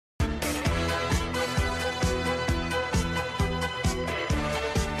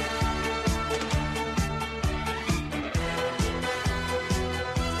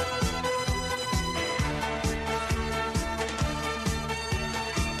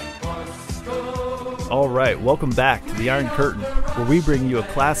All right, welcome back to the Iron Curtain, where we bring you a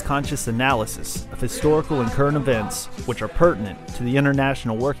class-conscious analysis of historical and current events which are pertinent to the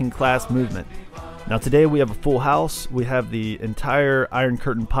international working class movement. Now today we have a full house. We have the entire Iron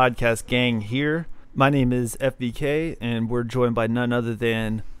Curtain podcast gang here. My name is FBK, and we're joined by none other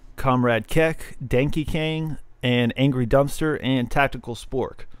than Comrade Keck, Danky Kang, and Angry Dumpster, and Tactical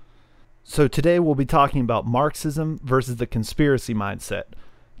Spork. So today we'll be talking about Marxism versus the conspiracy mindset.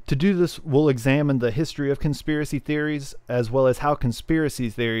 To do this, we'll examine the history of conspiracy theories, as well as how conspiracy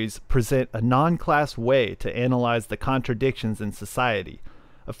theories present a non-class way to analyze the contradictions in society,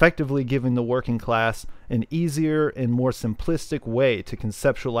 effectively giving the working class an easier and more simplistic way to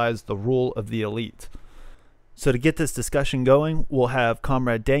conceptualize the rule of the elite. So to get this discussion going, we'll have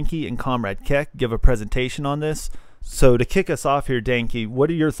Comrade Danky and Comrade Keck give a presentation on this. So to kick us off here, Danky, what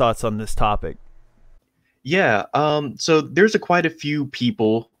are your thoughts on this topic? Yeah, so there's quite a few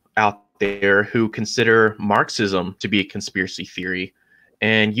people out there who consider Marxism to be a conspiracy theory.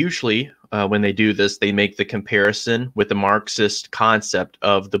 And usually when they do this, they make the comparison with the Marxist concept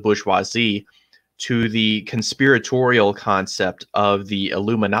of the bourgeoisie to the conspiratorial concept of the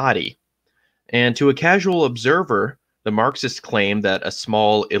Illuminati. And to a casual observer, the Marxists claim that a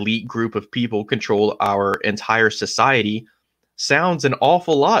small elite group of people control our entire society sounds an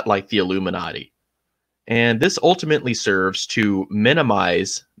awful lot like the Illuminati. And this ultimately serves to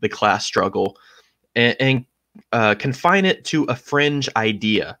minimize the class struggle and confine it to a fringe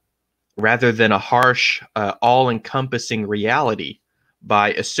idea rather than a harsh, all-encompassing reality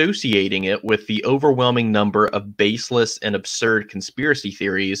by associating it with the overwhelming number of baseless and absurd conspiracy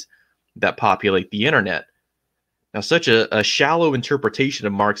theories that populate the internet. Now, such a shallow interpretation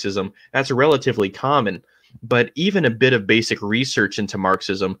of Marxism, that's relatively common, but even a bit of basic research into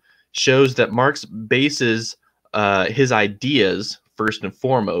Marxism shows that Marx bases his ideas, first and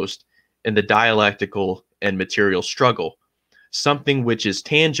foremost, in the dialectical and material struggle, something which is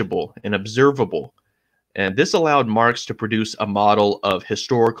tangible and observable. And this allowed Marx to produce a model of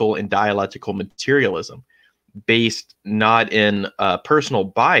historical and dialectical materialism based not in personal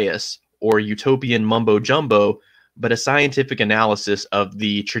bias or utopian mumbo-jumbo, but a scientific analysis of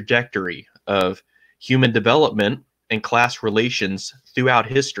the trajectory of human development and class relations throughout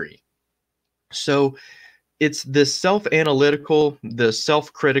history. So it's the self-analytical, the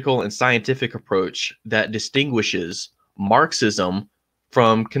self-critical, and scientific approach that distinguishes Marxism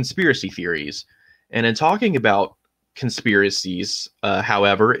from conspiracy theories. And in talking about conspiracies,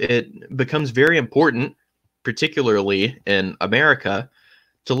 however, it becomes very important, particularly in America,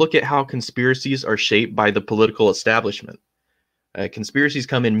 to look at how conspiracies are shaped by the political establishment. Conspiracies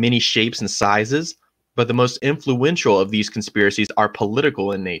come in many shapes and sizes, but the most influential of these conspiracies are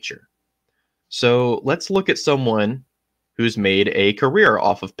political in nature. So let's look at someone who's made a career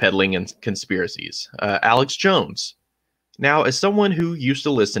off of peddling and conspiracies, Alex Jones. Now, as someone who used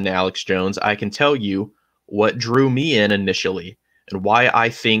to listen to Alex Jones, I can tell you what drew me in initially and why I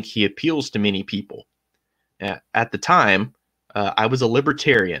think he appeals to many people. At the time, I was a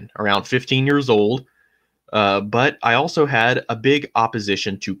libertarian, around 15 years old, but I also had a big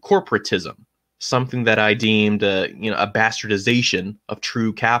opposition to corporatism, something that I deemed a bastardization of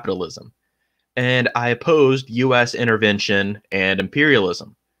true capitalism. And I opposed U.S. intervention and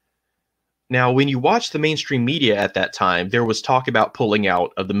imperialism. Now, when you watch the mainstream media at that time, there was talk about pulling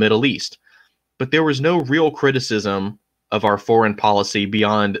out of the Middle East, but there was no real criticism of our foreign policy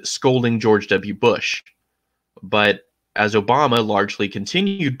beyond scolding George W. Bush. But as Obama largely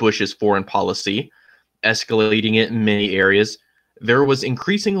continued Bush's foreign policy, escalating it in many areas, there was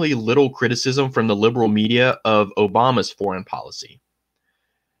increasingly little criticism from the liberal media of Obama's foreign policy.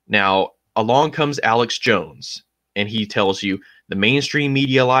 Now, along comes Alex Jones, and he tells you the mainstream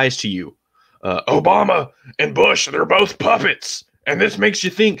media lies to you. Obama and Bush, they're both puppets. And this makes you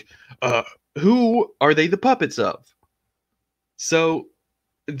think, who are they the puppets of? So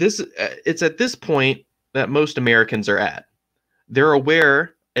it's at this point that most Americans are at. They're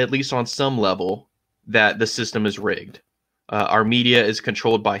aware, at least on some level, that the system is rigged. Our media is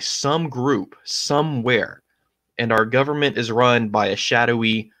controlled by some group somewhere, and our government is run by a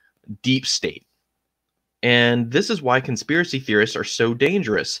shadowy deep state. And this is why conspiracy theorists are so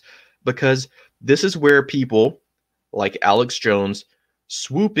dangerous, because this is where people like Alex Jones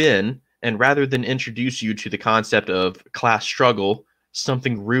swoop in, and rather than introduce you to the concept of class struggle,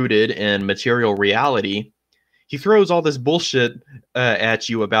 something rooted in material reality, he throws all this bullshit at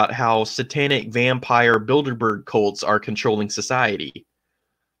you about how satanic vampire Bilderberg cults are controlling society.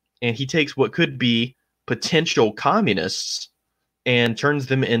 And he takes what could be potential communists and turns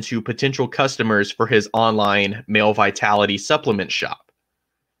them into potential customers for his online male vitality supplement shop.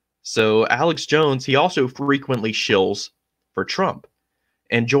 So Alex Jones, he also frequently shills for Trump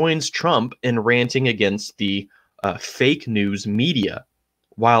and joins Trump in ranting against the fake news media,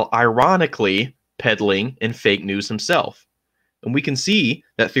 while ironically peddling in fake news himself. And we can see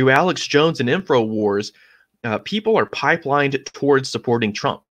that through Alex Jones and InfoWars, people are pipelined towards supporting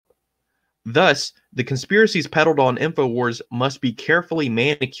Trump. Thus, the conspiracies peddled on InfoWars must be carefully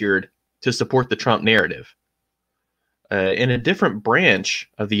manicured to support the Trump narrative. In a different branch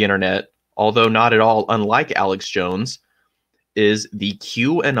of the internet, although not at all unlike Alex Jones, is the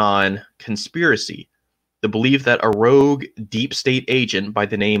QAnon conspiracy. The belief that a rogue deep state agent by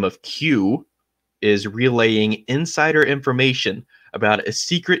the name of Q is relaying insider information about a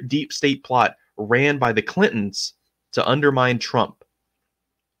secret deep state plot ran by the Clintons to undermine Trump.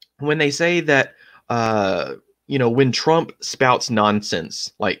 When they say that, when Trump spouts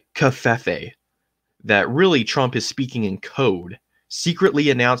nonsense like kafefe, that really Trump is speaking in code,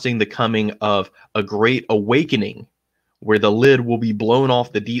 secretly announcing the coming of a great awakening where the lid will be blown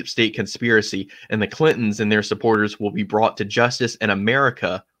off the deep state conspiracy and the Clintons and their supporters will be brought to justice and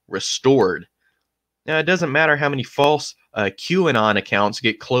America restored. Now, it doesn't matter how many false QAnon accounts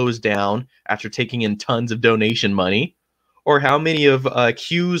get closed down after taking in tons of donation money, or how many of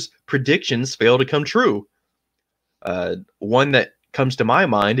Q's predictions fail to come true. One that comes to my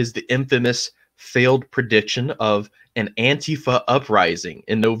mind is the infamous failed prediction of an Antifa uprising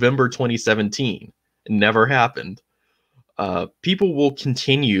in November 2017. It never happened. People will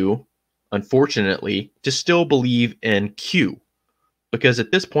continue, unfortunately, to still believe in Q, because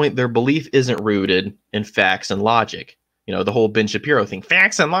at this point their belief isn't rooted in facts and logic. The whole Ben Shapiro thing,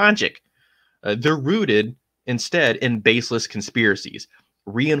 facts and logic. They're rooted instead in baseless conspiracies,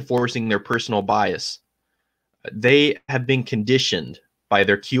 reinforcing their personal bias. They have been conditioned by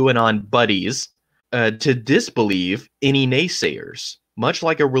their QAnon buddies to disbelieve any naysayers, much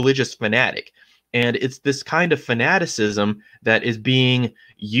like a religious fanatic. And it's this kind of fanaticism that is being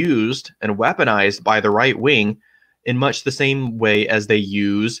used and weaponized by the right wing in much the same way as they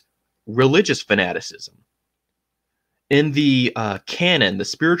use religious fanaticism. In the canon, the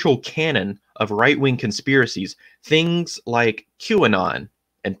spiritual canon of right-wing conspiracies, things like QAnon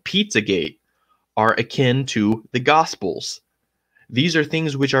and Pizzagate are akin to the Gospels. These are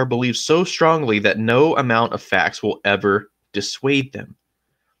things which are believed so strongly that no amount of facts will ever dissuade them.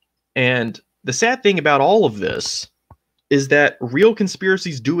 And the sad thing about all of this is that real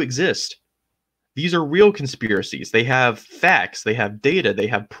conspiracies do exist. These are real conspiracies. They have facts, they have data, they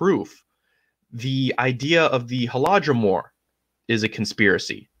have proof. The idea of the Holodomor is a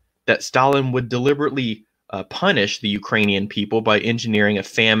conspiracy, that Stalin would deliberately punish the Ukrainian people by engineering a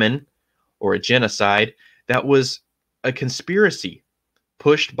famine or a genocide. That was a conspiracy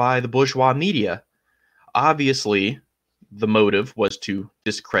pushed by the bourgeois media. Obviously, the motive was to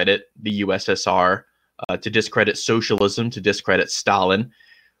discredit the USSR, to discredit socialism, to discredit Stalin.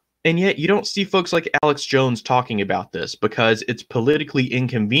 And yet you don't see folks like Alex Jones talking about this because it's politically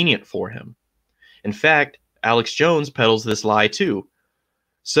inconvenient for him. In fact, Alex Jones peddles this lie too.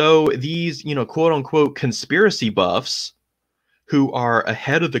 So these, quote unquote conspiracy buffs who are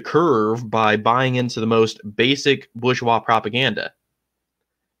ahead of the curve by buying into the most basic bourgeois propaganda,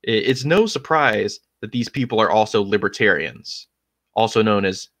 it's no surprise that these people are also libertarians, also known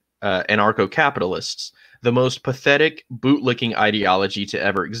as anarcho-capitalists, the most pathetic bootlicking ideology to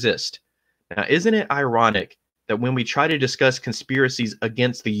ever exist. Now, isn't it ironic that when we try to discuss conspiracies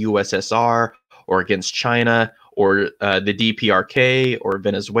against the USSR or against China or the DPRK or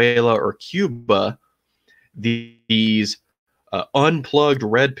Venezuela or Cuba, these unplugged,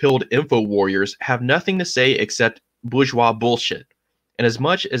 red-pilled info warriors have nothing to say except bourgeois bullshit. And as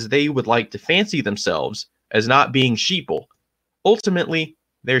much as they would like to fancy themselves as not being sheeple, ultimately,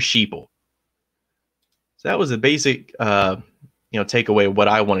 they're sheeple. So that was the basic, takeaway of what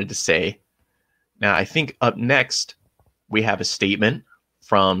I wanted to say. Now, I think up next, we have a statement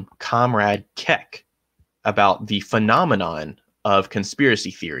from Comrade Keck about the phenomenon of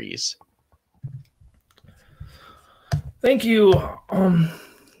conspiracy theories. Thank you,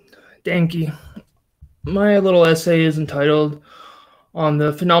 Danke. My little essay is entitled On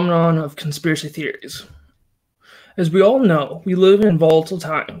the Phenomenon of Conspiracy Theories. As we all know, we live in volatile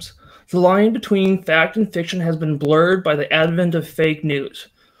times. The line between fact and fiction has been blurred by the advent of fake news.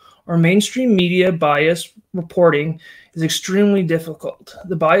 Our mainstream media bias reporting is extremely difficult.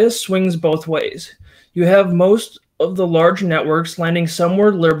 The bias swings both ways. You have most of the large networks landing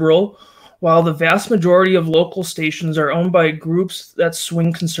somewhere liberal, while the vast majority of local stations are owned by groups that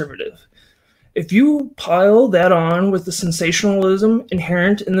swing conservative. If you pile that on with the sensationalism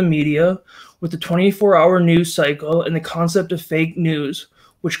inherent in the media, with the 24-hour news cycle and the concept of fake news,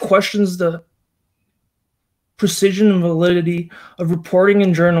 which questions the precision and validity of reporting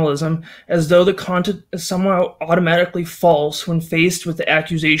and journalism, as though the content is somehow automatically false when faced with the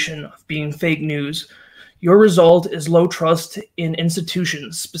accusation of being fake news. Your result is low trust in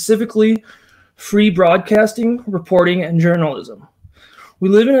institutions, specifically free broadcasting, reporting, and journalism. We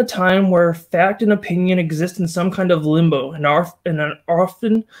live in a time where fact and opinion exist in some kind of limbo and are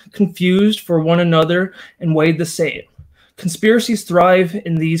often confused for one another and weighed the same. Conspiracies thrive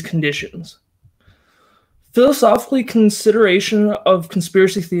in these conditions. Philosophically, consideration of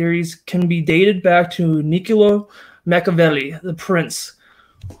conspiracy theories can be dated back to Niccolo Machiavelli, the Prince.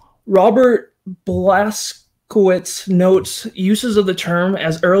 Robert Blaskowitz notes uses of the term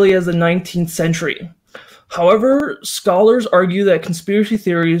as early as the 19th century. However, scholars argue that conspiracy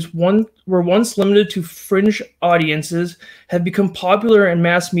theories were once limited to fringe audiences, have become popular in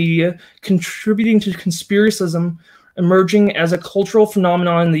mass media, contributing to conspiracism emerging as a cultural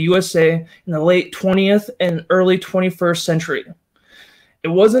phenomenon in the USA in the late 20th and early 21st century. It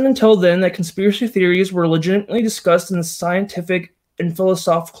wasn't until then that conspiracy theories were legitimately discussed in the scientific and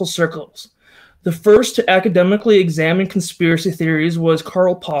philosophical circles. The first to academically examine conspiracy theories was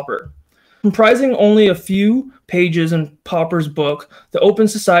Karl Popper. Comprising only a few pages in Popper's book, The Open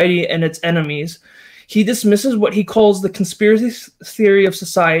Society and Its Enemies, he dismisses what he calls the conspiracy theory of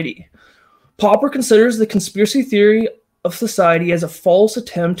society. Popper considers the conspiracy theory of society as a false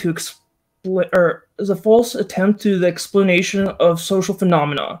attempt to the explanation of social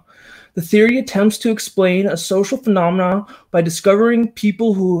phenomena. The theory attempts to explain a social phenomenon by discovering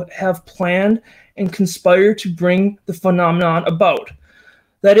people who have planned and conspired to bring the phenomenon about.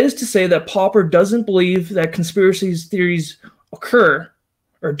 That is to say that Popper doesn't believe that conspiracy theories occur,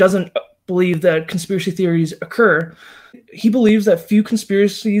 or doesn't believe that conspiracy theories occur. He believes that few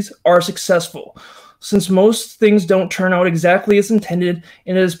conspiracies are successful, since most things don't turn out exactly as intended,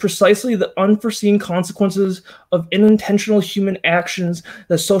 and it is precisely the unforeseen consequences of unintentional human actions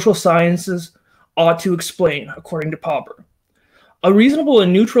that social sciences ought to explain, according to Popper. A reasonable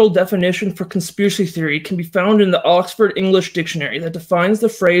and neutral definition for conspiracy theory can be found in the Oxford English Dictionary that defines the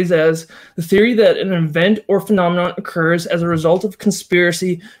phrase as the theory that an event or phenomenon occurs as a result of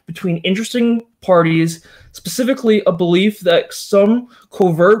conspiracy between interesting parties, specifically a belief that some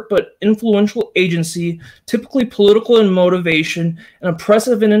covert but influential agency, typically political in motivation and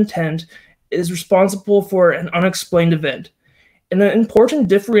oppressive in intent, is responsible for an unexplained event. And an important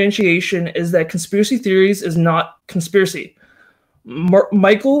differentiation is that conspiracy theories is not conspiracy.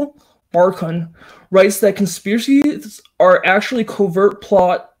 Michael Barkun writes that conspiracies are actually covert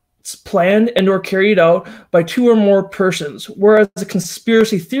plots planned and or carried out by two or more persons, whereas a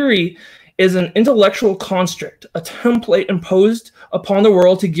conspiracy theory is an intellectual construct, a template imposed upon the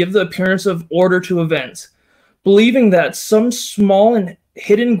world to give the appearance of order to events. Believing that some small and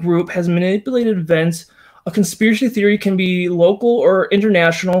hidden group has manipulated events, a conspiracy theory can be local or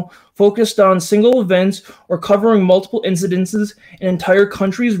international, focused on single events or covering multiple incidences in entire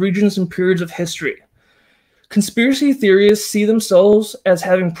countries, regions, and periods of history. Conspiracy theorists see themselves as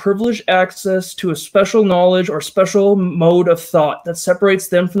having privileged access to a special knowledge or special mode of thought that separates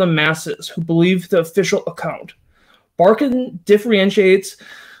them from the masses who believe the official account. Barkin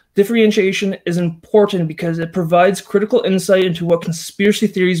differentiation is important because it provides critical insight into what conspiracy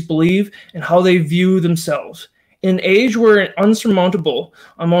theories believe and how they view themselves. In an age where an unsurmountable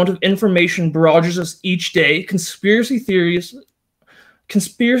amount of information barrages us each day, conspiracy theorists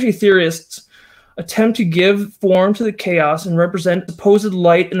attempt to give form to the chaos and represent supposed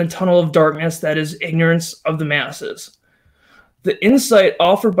light in the tunnel of darkness that is ignorance of the masses. The insight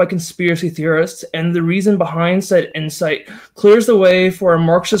offered by conspiracy theorists and the reason behind said insight clears the way for a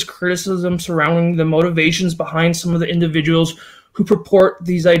Marxist criticism surrounding the motivations behind some of the individuals who purport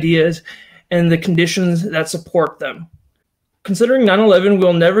these ideas and the conditions that support them. Considering 9/11,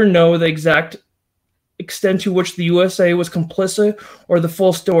 we'll never know the exact extent to which the USA was complicit or the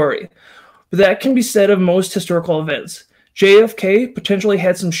full story, but that can be said of most historical events. JFK potentially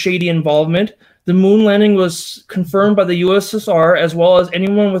had some shady involvement. The moon landing was confirmed by the USSR as well as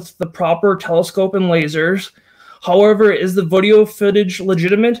anyone with the proper telescope and lasers. However, is the video footage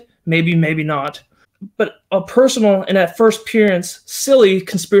legitimate? Maybe, maybe not. But a personal and at first appearance silly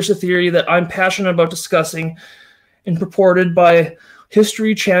conspiracy theory that I'm passionate about discussing and purported by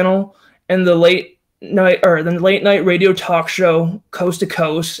History Channel and the late night radio talk show Coast to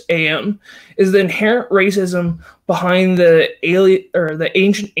Coast AM is the inherent racism behind the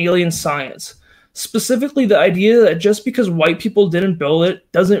ancient alien science. Specifically, the idea that just because white people didn't build it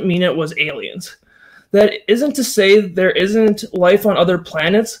doesn't mean it was aliens. That isn't to say there isn't life on other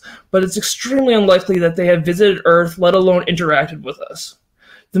planets, but it's extremely unlikely that they have visited Earth, let alone interacted with us.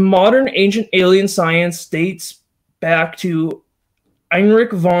 The modern ancient alien science dates back to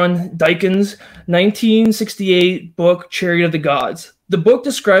Heinrich von Dyken's 1968 book, Chariot of the Gods. The book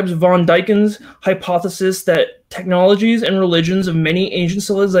describes von Dyken's hypothesis that technologies and religions of many ancient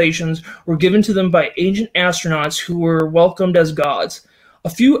civilizations were given to them by ancient astronauts who were welcomed as gods. A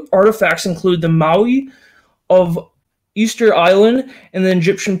few artifacts include the Maui of Easter Island and the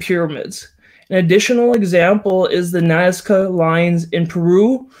Egyptian pyramids. An additional example is the Nazca lines in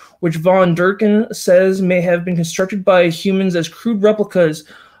Peru, which von Dyken says may have been constructed by humans as crude replicas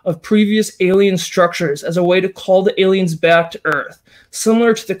of previous alien structures as a way to call the aliens back to Earth,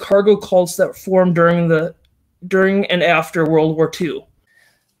 similar to the cargo cults that formed during and after World War II.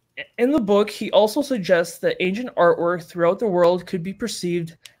 In the book, he also suggests that ancient artwork throughout the world could be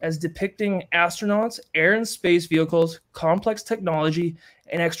perceived as depicting astronauts, air and space vehicles, complex technology,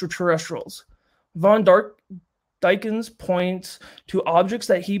 and extraterrestrials. Von Dyken points to objects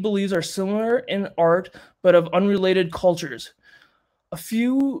that he believes are similar in art but of unrelated cultures. A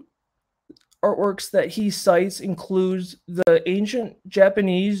few artworks that he cites includes the ancient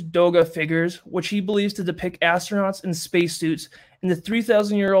Japanese Doga figures, which he believes to depict astronauts in spacesuits, and the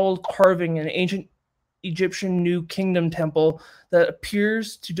 3,000-year-old carving in ancient Egyptian New Kingdom temple that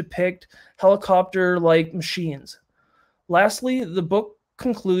appears to depict helicopter-like machines. Lastly, the book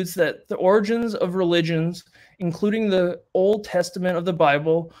concludes that the origins of religions, including the Old Testament of the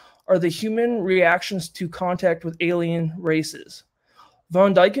Bible, are the human reactions to contact with alien races.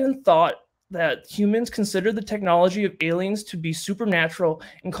 Von Dyken thought that humans considered the technology of aliens to be supernatural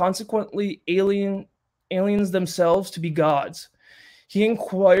and consequently aliens themselves to be gods. He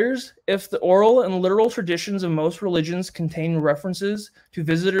inquires if the oral and literal traditions of most religions contain references to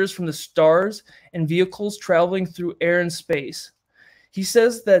visitors from the stars and vehicles traveling through air and space. He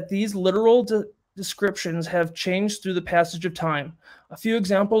says that these literal descriptions have changed through the passage of time. A few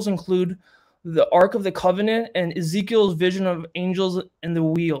examples include the Ark of the Covenant and Ezekiel's vision of angels and the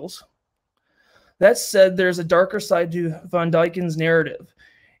wheels. That said, there's a darker side to von Dyken's narrative.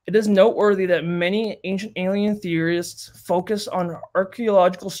 It is noteworthy that many ancient alien theorists focus on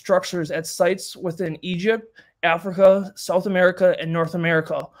archaeological structures at sites within Egypt, Africa, South America, and North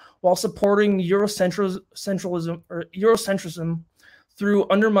America, while supporting Eurocentrism through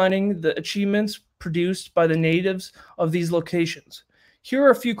undermining the achievements produced by the natives of these locations. Here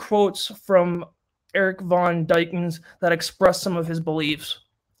are a few quotes from Erich von Dykens that express some of his beliefs.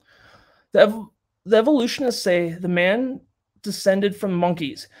 The evolutionists say the man descended from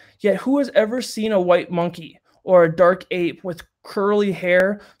monkeys, yet who has ever seen a white monkey or a dark ape with curly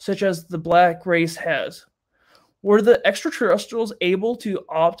hair such as the black race has? Were the extraterrestrials able to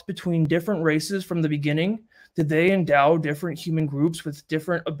opt between different races from the beginning? Did they endow different human groups with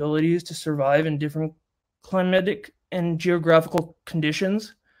different abilities to survive in different climatic and geographical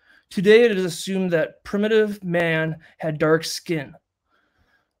conditions? Today it is assumed that primitive man had dark skin.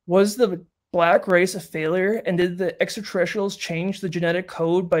 Was the black race a failure, and did the extraterrestrials change the genetic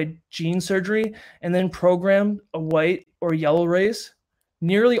code by gene surgery and then program a white or yellow race?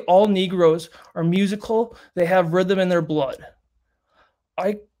 Nearly all Negroes are musical. They have rhythm in their blood.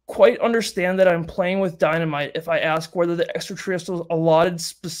 I quite understand that I'm playing with dynamite if I ask whether the extraterrestrials allotted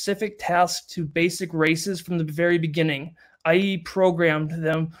specific tasks to basic races from the very beginning, i.e. programmed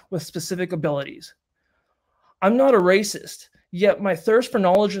them with specific abilities. I'm not a racist, yet my thirst for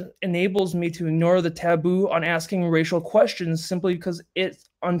knowledge enables me to ignore the taboo on asking racial questions simply because it's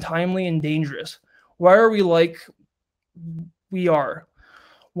untimely and dangerous. Why are we like we are?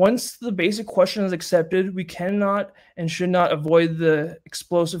 Once the basic question is accepted, we cannot and should not avoid the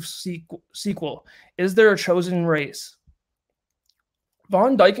explosive sequel. Is there a chosen race?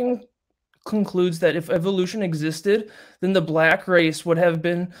 Von Dyken concludes that if evolution existed, then the black race would have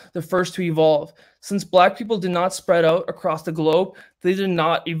been the first to evolve. Since black people did not spread out across the globe, they did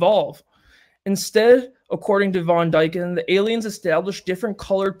not evolve. Instead, according to von Dyken, the aliens established different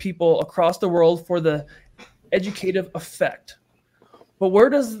colored people across the world for the educative effect. But where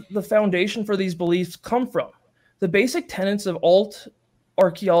does the foundation for these beliefs come from? The basic tenets of alt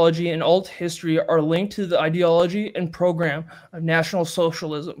archaeology and alt history are linked to the ideology and program of National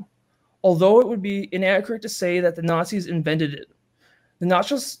Socialism. Although it would be inaccurate to say that the Nazis invented it. The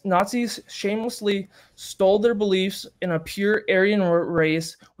Nazis shamelessly stole their beliefs in a pure Aryan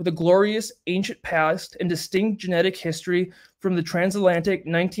race with a glorious ancient past and distinct genetic history from the transatlantic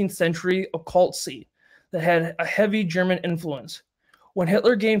 19th century occult scene that had a heavy German influence. When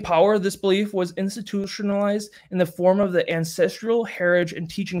Hitler gained power, this belief was institutionalized in the form of the Ancestral Heritage and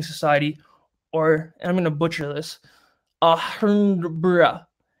Teaching Society, or, and I'm going to butcher this, Ahnenerbe.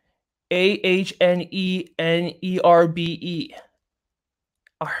 Ahnenerbe.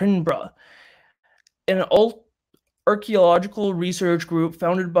 Ahinbra, an archaeological research group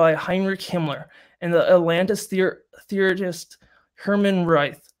founded by Heinrich Himmler and the Atlantis theorist Hermann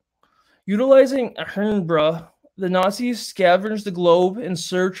Reith. Utilizing Ahinbra, the Nazis scavenged the globe in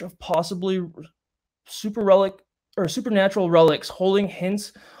search of possibly supernatural relics holding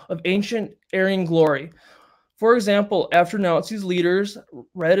hints of ancient Aryan glory. For example, after Nazis leaders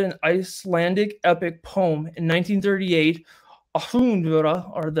read an Icelandic epic poem in 1938,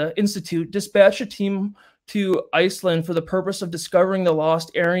 Ahinbra, or the Institute, dispatched a team to Iceland for the purpose of discovering the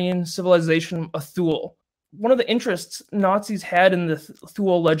lost Aryan civilization of Thule. One of the interests Nazis had in the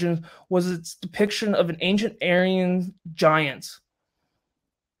Thule legend was its depiction of an ancient Aryan giants.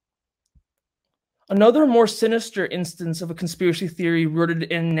 Another more sinister instance of a conspiracy theory rooted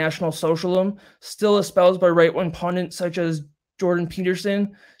in National Socialism, still espoused by right-wing pundits such as Jordan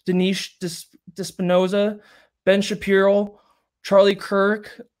Peterson, Dinesh D'Spinoza, Ben Shapiro, Charlie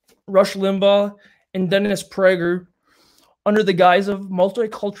Kirk, Rush Limbaugh, and Dennis Prager, under the guise of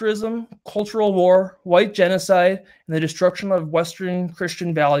multiculturalism, cultural war, white genocide, and the destruction of Western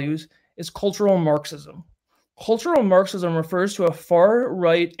Christian values, is cultural Marxism. Cultural Marxism refers to a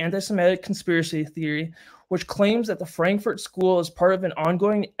far-right anti-Semitic conspiracy theory which claims that the Frankfurt School is part of an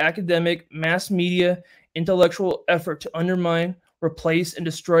ongoing academic, mass media, intellectual effort to undermine, replace, and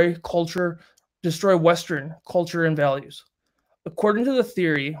destroy Western culture and values. According to the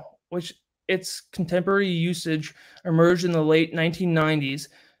theory, which its contemporary usage emerged in the late 1990s,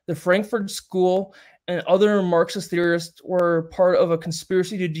 the Frankfurt School and other Marxist theorists were part of a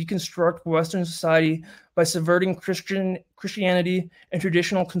conspiracy to deconstruct Western society by subverting Christianity and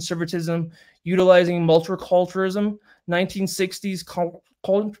traditional conservatism, utilizing multiculturalism, 1960s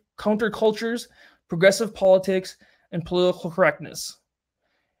countercultures, progressive politics, and political correctness.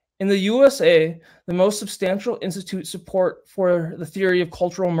 In the USA, the most substantial institute support for the theory of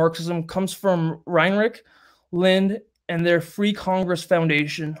cultural Marxism comes from Heinrich, Lind, and their Free Congress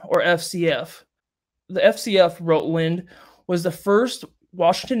Foundation, or FCF. The FCF, wrote Lind, was the first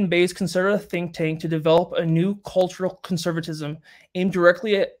Washington-based conservative think tank to develop a new cultural conservatism aimed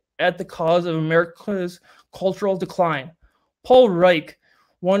directly at the cause of America's cultural decline. Paul Reich,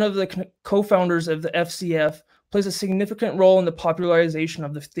 one of the co-founders of the FCF, plays a significant role in the popularization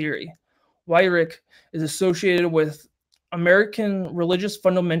of the theory. Weyrich is associated with American religious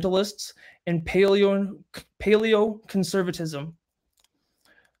fundamentalists and paleo-conservatism.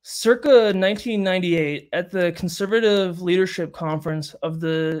 Circa 1998, at the Conservative Leadership Conference of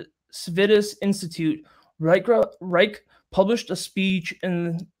the Civitas Institute, Reich published a speech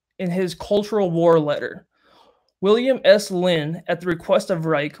in his Cultural War letter. William S. Lynn, at the request of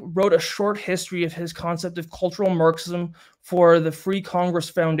Reich, wrote a short history of his concept of cultural Marxism for the Free Congress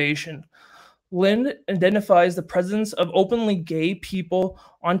Foundation. Lynn identifies the presence of openly gay people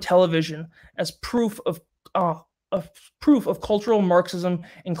on television as proof of cultural Marxism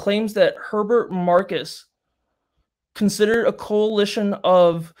and claims that Herbert Marcus considered a coalition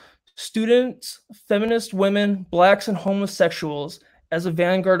of students, feminist women, blacks, and homosexuals as a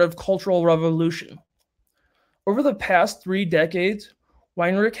vanguard of cultural revolution. Over the past 3 decades,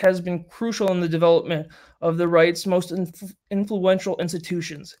 Heinrich has been crucial in the development of the right's most influential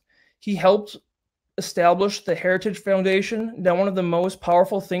institutions. He helped establish the Heritage Foundation, now one of the most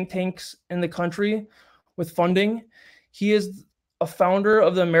powerful think tanks in the country, with funding. He is a founder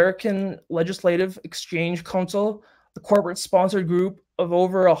of the American Legislative Exchange Council, the corporate-sponsored group of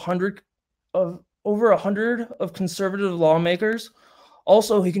over 100 of conservative lawmakers.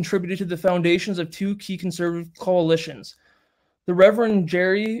 Also, he contributed to the foundations of 2 key conservative coalitions: the Reverend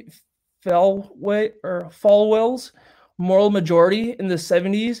Jerry Falwell's Moral Majority in the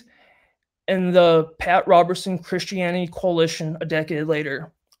 70s and the Pat Robertson Christianity Coalition a decade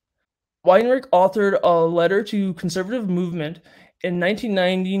later. Heinrich authored a letter to conservative movement in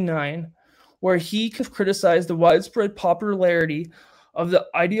 1999 where he criticized the widespread popularity of the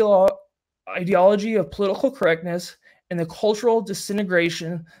ideology of political correctness and the cultural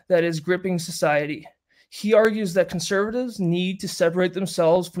disintegration that is gripping society. He argues that conservatives need to separate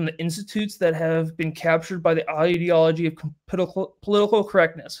themselves from the institutes that have been captured by the ideology of political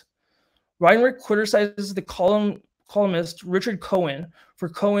correctness. Heinrich criticizes the columnist Richard Cohen for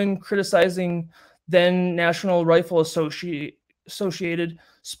criticizing then National Rifle Associated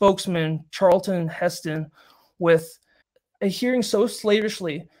spokesman Charlton Heston with adhering so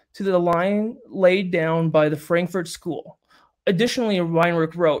slavishly to the line laid down by the Frankfurt School. Additionally,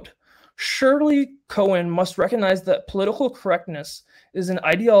 Heinrich wrote, "Surely Cohen must recognize that political correctness is an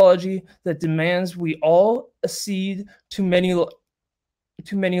ideology that demands we all accede to many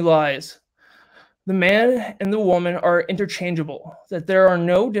lies. The man and the woman are interchangeable, that there are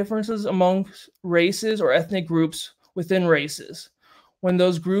no differences among races or ethnic groups within races, when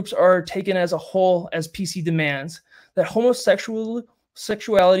those groups are taken as a whole as PC demands, that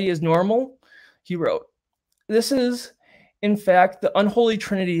homosexuality is normal, he wrote. This is, in fact, the unholy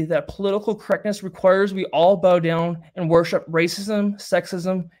trinity that political correctness requires we all bow down and worship racism,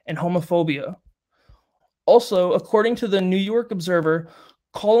 sexism, and homophobia. Also, according to the New York Observer,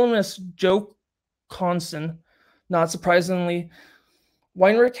 columnist Joe Conson, not surprisingly,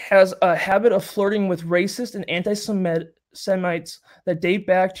 Weinreich has a habit of flirting with racist and anti-Semites that date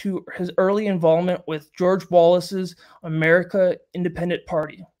back to his early involvement with George Wallace's America Independent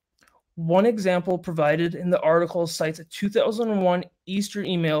Party. One example provided in the article cites a 2001 Easter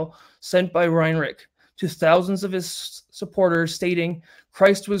email sent by Weinreich to thousands of his supporters stating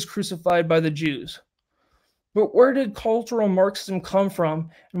Christ was crucified by the Jews. But where did cultural Marxism come from,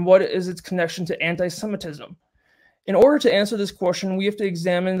 and what is its connection to anti-Semitism? In order to answer this question, we have to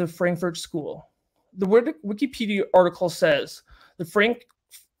examine the Frankfurt School. The Wikipedia article says, the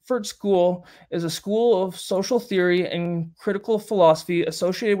Frankfurt School is a school of social theory and critical philosophy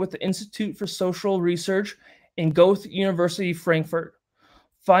associated with the Institute for Social Research in Goethe University, Frankfurt.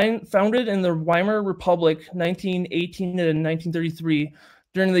 Founded in the Weimar Republic 1918 to 1933,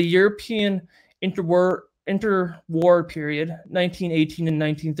 during the European interwar period, 1918 and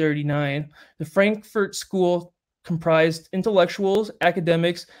 1939, the Frankfurt School comprised intellectuals,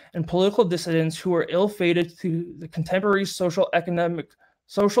 academics, and political dissidents who were ill-fated to the contemporary social economic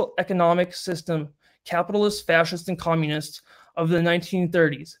system, capitalist, fascist, and communist of the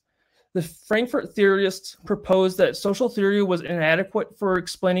 1930s. The Frankfurt theorists proposed that social theory was inadequate for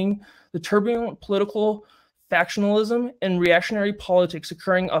explaining the turbulent political factionalism and reactionary politics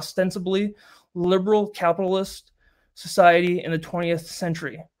occurring ostensibly liberal capitalist society in the 20th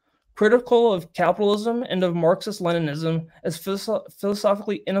century. Critical of capitalism and of Marxist-Leninism as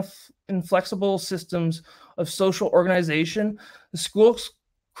philosophically inflexible systems of social organization, the school's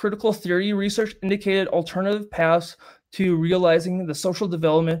critical theory research indicated alternative paths to realizing the social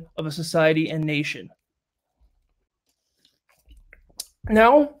development of a society and nation.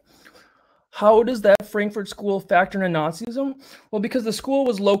 Now, how does that Frankfurt School factor into Nazism? Well, because the school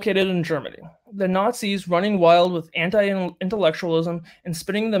was located in Germany. The Nazis, running wild with anti-intellectualism and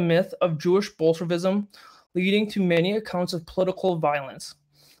spinning the myth of Jewish Bolshevism, leading to many accounts of political violence.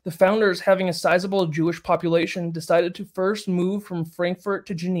 The founders, having a sizable Jewish population, decided to first move from Frankfurt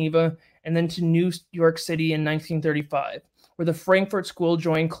to Geneva and then to New York City in 1935, where the Frankfurt School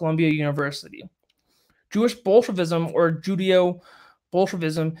joined Columbia University. Jewish Bolshevism, or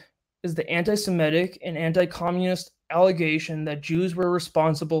Judeo-Bolshevism, is the anti-Semitic and anti-communist allegation that Jews were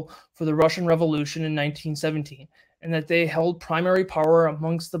responsible for the Russian Revolution in 1917, and that they held primary power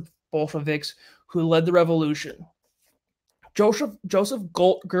amongst the Bolsheviks who led the revolution. Joseph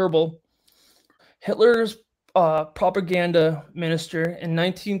Goebbels, Hitler's propaganda minister, in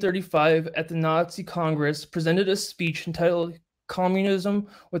 1935 at the Nazi Congress, presented a speech entitled Communism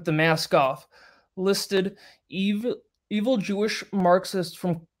with the Mask Off, listed evil Jewish Marxists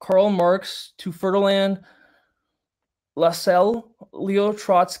from Karl Marx to Ferdinand Lassalle, Leo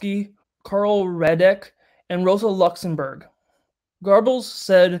Trotsky, Karl Radek, and Rosa Luxemburg. Goebbels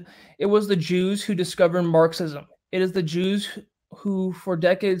said it was the Jews who discovered Marxism. It is the Jews who, for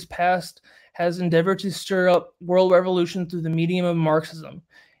decades past, has endeavored to stir up world revolution through the medium of Marxism.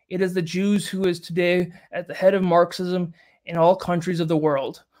 It is the Jews who is today at the head of Marxism in all countries of the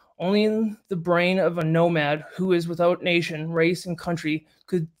world. Only in the brain of a nomad who is without nation, race, and country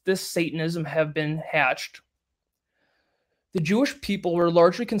could this Satanism have been hatched. The Jewish people were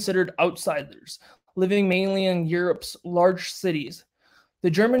largely considered outsiders, living mainly in Europe's large cities. The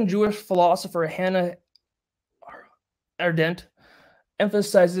German Jewish philosopher Hannah Arendt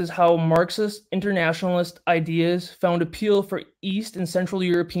emphasizes how Marxist internationalist ideas found appeal for East and Central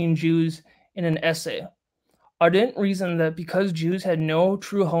European Jews in an essay. Arendt reasoned that because Jews had no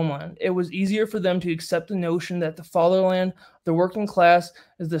true homeland, it was easier for them to accept the notion that the fatherland, the working class,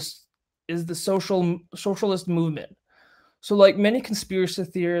 is the socialist movement. So, like many conspiracy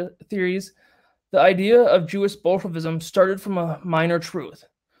theories, the idea of Jewish Bolshevism started from a minor truth.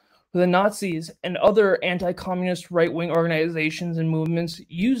 The Nazis and other anti-communist right-wing organizations and movements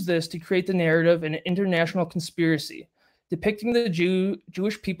used this to create the narrative of an international conspiracy, depicting the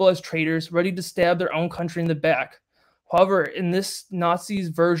Jewish people as traitors ready to stab their own country in the back. However, in this Nazis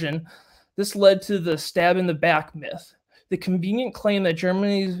version, this led to the stab in the back myth, the convenient claim that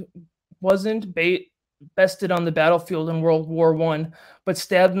Germany wasn't bested on the battlefield in World War I, but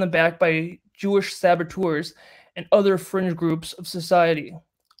stabbed in the back by Jewish saboteurs and other fringe groups of society.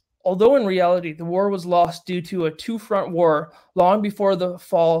 Although in reality, the war was lost due to a two-front war long before the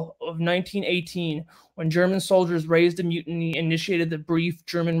fall of 1918, when German soldiers raised a mutiny and initiated the brief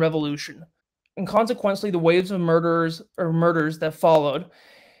German Revolution, and consequently the waves of murders that followed,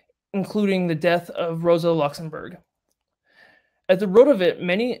 including the death of Rosa Luxemburg. At the root of it,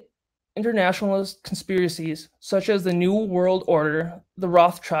 many internationalist conspiracies, such as the New World Order, the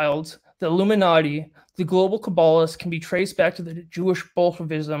Rothschilds, the Illuminati, the global Kabbalists, can be traced back to the Jewish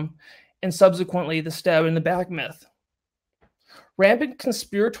Bolshevism and subsequently the stab in the back myth. Rampant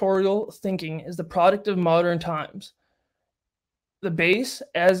conspiratorial thinking is the product of modern times. The base,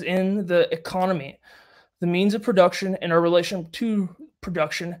 as in the economy, the means of production, and our relation to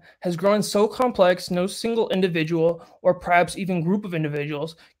production has grown so complex no single individual, or perhaps even group of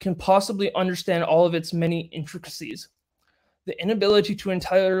individuals, can possibly understand all of its many intricacies. The inability to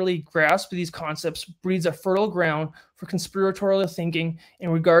entirely grasp these concepts breeds a fertile ground for conspiratorial thinking in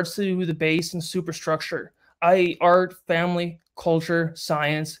regards to the base and superstructure, i.e. art, family, culture,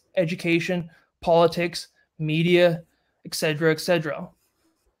 science, education, politics, media, etc., etc.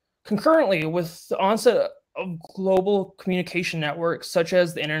 Concurrently, with the onset of global communication networks such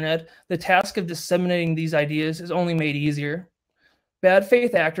as the internet, the task of disseminating these ideas is only made easier. Bad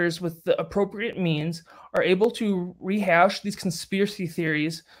faith actors with the appropriate means are able to rehash these conspiracy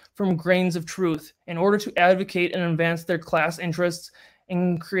theories from grains of truth in order to advocate and advance their class interests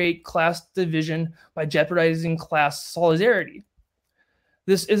and create class division by jeopardizing class solidarity.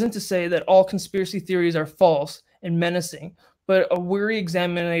 This isn't to say that all conspiracy theories are false and menacing, but a wary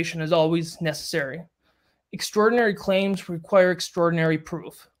examination is always necessary. Extraordinary claims require extraordinary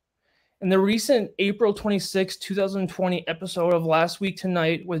proof. In the recent April 26, 2020 episode of Last Week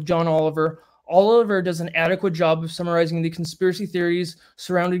Tonight with John Oliver, Oliver does an adequate job of summarizing the conspiracy theories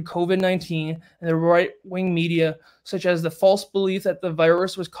surrounding COVID-19 and the right-wing media, such as the false belief that the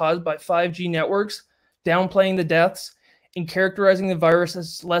virus was caused by 5G networks, downplaying the deaths, and characterizing the virus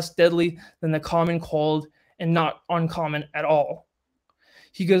as less deadly than the common cold and not uncommon at all.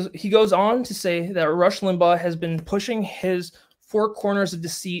 He goes on to say that Rush Limbaugh has been pushing his four corners of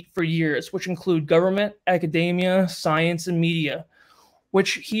deceit for years, which include government, academia, science, and media,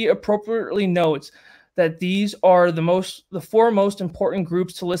 which he appropriately notes that these are the four most important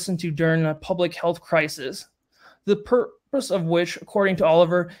groups to listen to during a public health crisis. The purpose of which, according to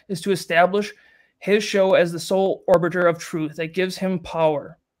Oliver, is to establish his show as the sole arbiter of truth that gives him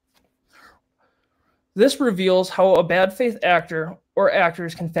power. This reveals how a bad faith actor or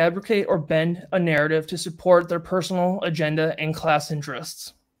actors can fabricate or bend a narrative to support their personal agenda and class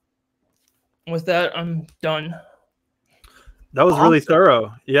interests. With that, I'm done. That was really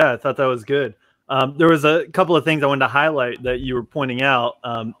thorough. Yeah, I thought that was good. There was a couple of things I wanted to highlight that you were pointing out.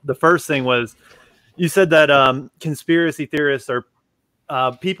 The first thing was you said that conspiracy theorists are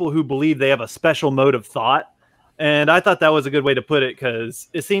people who believe they have a special mode of thought. And I thought that was a good way to put it, because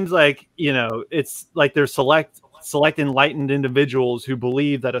it seems like, it's like they're select enlightened individuals who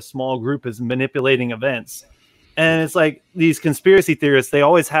believe that a small group is manipulating events. And it's like these conspiracy theorists, they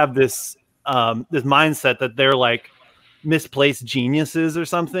always have this mindset that they're like misplaced geniuses or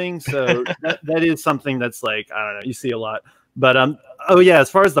something. So that is something that's like, I don't know, you see a lot. But oh yeah, as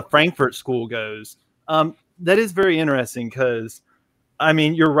far as the Frankfurt School goes, that is very interesting, because I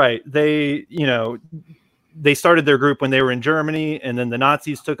mean, you're right. They started their group when they were in Germany, and then the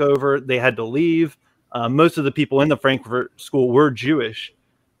Nazis took over. They had to leave. Most of the people in the Frankfurt School were Jewish.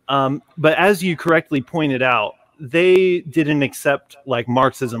 But as you correctly pointed out, they didn't accept like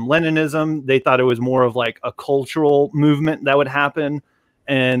Marxism, Leninism. They thought it was more of like a cultural movement that would happen.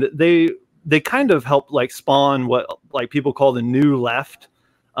 And they kind of helped like spawn what like people call the New Left.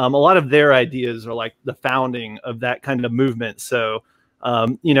 A lot of their ideas are like the founding of that kind of movement. So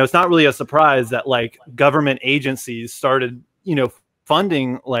it's not really a surprise that like government agencies started,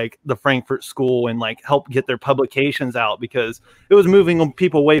 funding like the Frankfurt School and like help get their publications out, because it was moving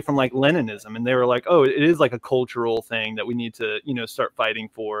people away from like Leninism. And they were like, oh, it is like a cultural thing that we need to, start fighting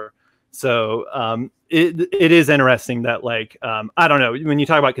for. So it is interesting that like, I don't know, when you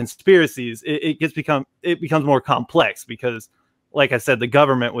talk about conspiracies, it becomes more complex, because like I said, the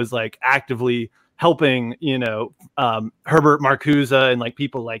government was like actively helping, Herbert Marcuse and like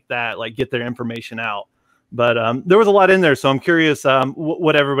people like that, like get their information out. But there was a lot in there. So I'm curious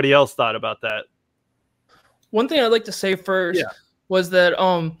what everybody else thought about that. One thing I'd like to say first was that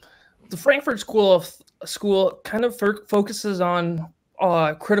the Frankfurt School kind of focuses on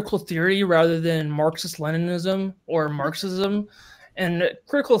critical theory rather than Marxist-Leninism or Marxism. And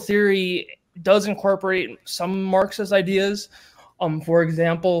critical theory does incorporate some Marxist ideas. For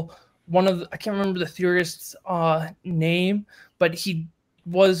example, I can't remember the theorist's name, but he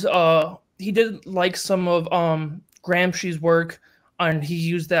was he did like some of Gramsci's work, and he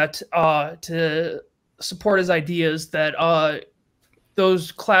used that to support his ideas that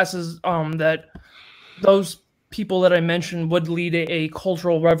those classes that those people that I mentioned would lead a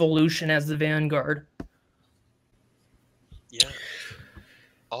cultural revolution as the vanguard. Yeah.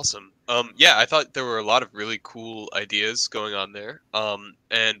 Awesome. Yeah, I thought there were a lot of really cool ideas going on there.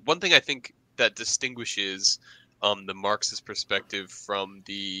 And one thing I think that distinguishes the Marxist perspective from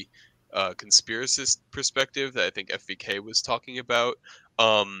the conspiracist perspective that I think FVK was talking about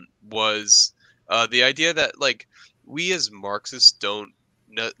was the idea that like we as Marxists don't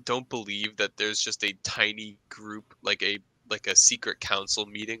believe that there's just a tiny group like a secret council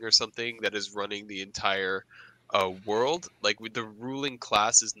meeting or something that is running the entire world. Like with the ruling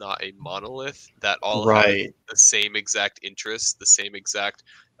class is not a monolith that all have Right. the same exact interests, the same exact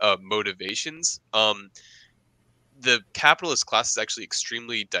motivations. The capitalist class is actually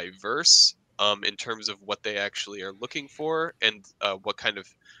extremely diverse in terms of what they actually are looking for and what kind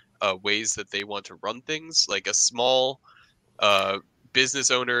of ways that they want to run things. Like a small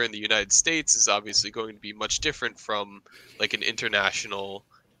business owner in the United States is obviously going to be much different from like an international,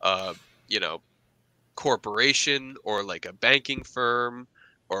 you know, corporation or like a banking firm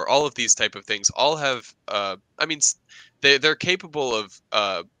or all of these type of things. All have, I mean, they're capable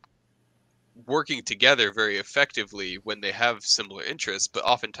of working together very effectively when they have similar interests, but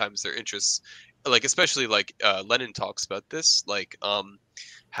oftentimes their interests, like especially like Lenin talks about this, like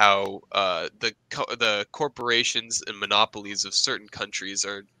how the corporations and monopolies of certain countries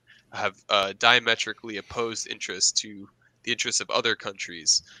have diametrically opposed interests to the interests of other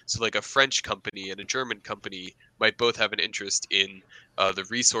countries. So like a French company and a German company might both have an interest in the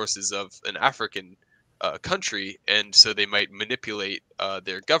resources of an African country, and so they might manipulate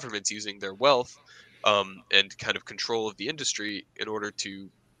their governments using their wealth and kind of control of the industry in order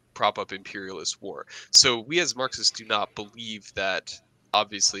to prop up imperialist war. So we as Marxists do not believe that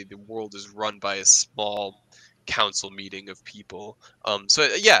obviously the world is run by a small council meeting of people. So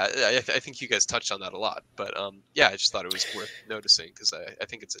yeah, I think you guys touched on that a lot, but yeah, I just thought it was worth noticing because I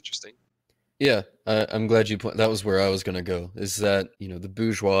think it's interesting. Yeah, I'm glad you that was where I was going to go, is that, you know, the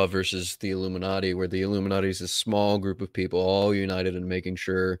bourgeois versus the Illuminati, where the Illuminati is a small group of people all united in making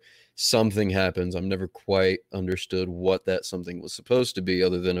sure something happens. I've never quite understood what that something was supposed to be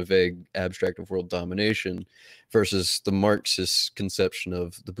other than a vague abstract of world domination, versus the Marxist conception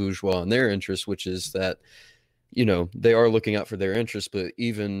of the bourgeois and their interests, which is that, you know, they are looking out for their interests, but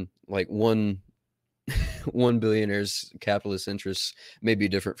even like one billionaire's capitalist interests may be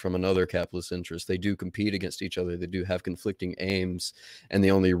different from another capitalist interest. They do compete against each other. They do have conflicting aims, and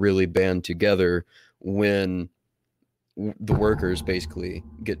they only really band together when the workers basically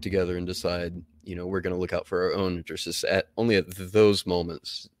get together and decide, you know, we're going to look out for our own interests. Only at those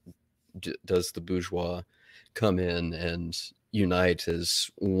moments does the bourgeois come in and unite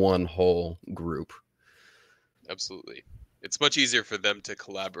as one whole group. Absolutely. It's much easier for them to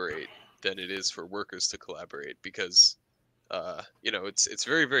collaborate than it is for workers to collaborate because, you know, it's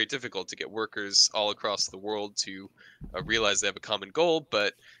very, very difficult to get workers all across the world to realize they have a common goal.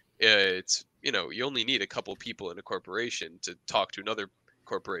 But it's, you know, you only need a couple people in a corporation to talk to another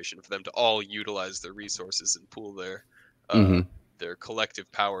corporation for them to all utilize their resources and pool their collective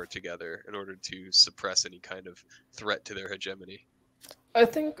power together in order to suppress any kind of threat to their hegemony. I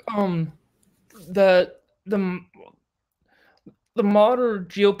think that the modern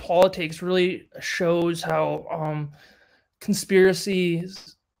geopolitics really shows how conspiracy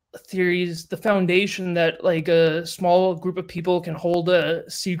theories, the foundation that like a small group of people can hold a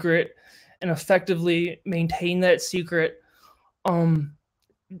secret and effectively maintain that secret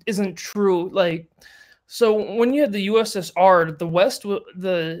isn't true. Like, so when you had the USSR,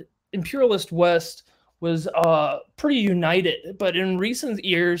 the imperialist West was pretty united, but in recent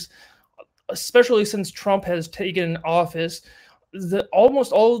years, especially since Trump has taken office,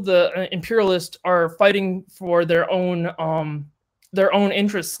 almost all of the imperialists are fighting for their own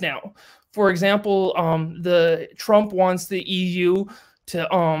interests now. For example, the Trump wants the EU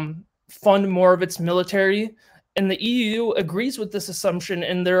to fund more of its military, and the EU agrees with this assumption.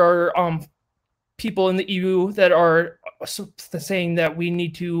 And there are people in the EU that are saying that we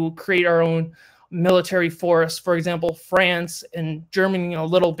need to create our own military force. For example, France and Germany a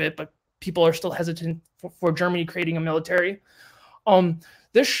little bit, but people are still hesitant for Germany creating a military.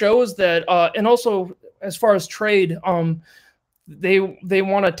 This shows that, and also as far as trade, they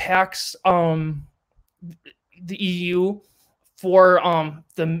want to tax the EU for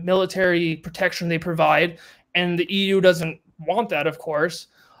the military protection they provide, and the EU doesn't want that, of course.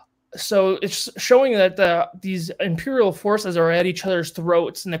 So it's showing that these imperial forces are at each other's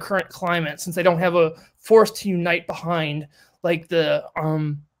throats in the current climate, since they don't have a force to unite behind, like the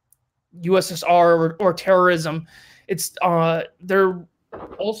USSR or terrorism. It's they're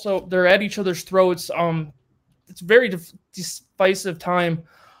at each other's throats. It's very decisive time.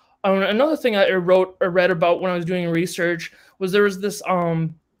 Another thing I read about when I was doing research was there was this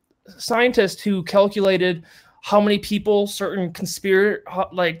scientist who calculated how many people certain conspiracy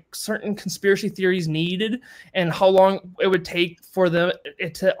theories needed, and how long it would take for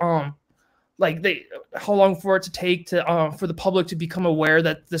how long for it to take to for the public to become aware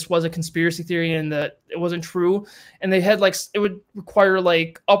that this was a conspiracy theory and that it wasn't true. And they had it would require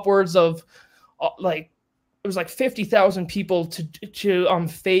upwards of it was 50,000 people to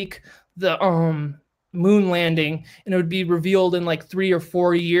fake the moon landing, and it would be revealed in 3 or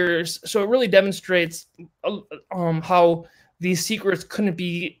 4 years. So it really demonstrates how these secrets couldn't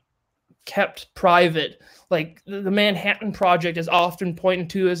be kept private. Like the Manhattan Project is often pointed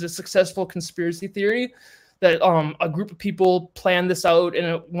to as a successful conspiracy theory, that a group of people planned this out and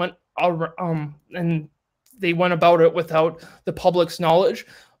it went and they went about it without the public's knowledge.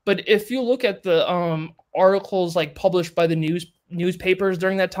 But if you look at the articles published by the newspapers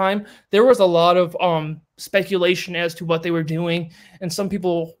during that time, there was a lot of speculation as to what they were doing, and some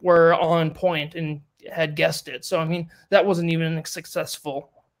people were on point and had guessed it. So I mean, that wasn't even a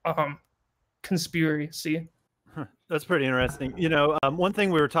successful conspiracy. That's pretty interesting. One thing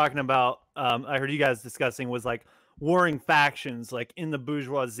we were talking about, I heard you guys discussing, was warring factions in the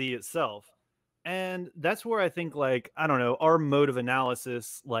bourgeoisie itself. And that's where I think, I don't know, our mode of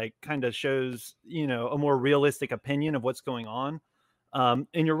analysis, kind of shows, a more realistic opinion of what's going on. And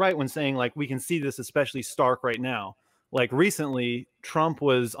you're right when saying, we can see this especially stark right now. Recently, Trump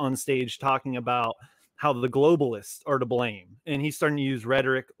was on stage talking about how the globalists are to blame. And he's starting to use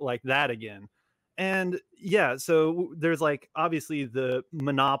rhetoric like that again. And yeah, so there's obviously the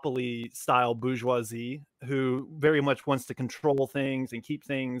monopoly style bourgeoisie who very much wants to control things and keep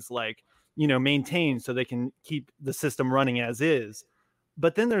things maintained so they can keep the system running as is.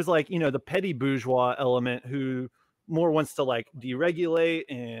 But then there's the petty bourgeois element who more wants to deregulate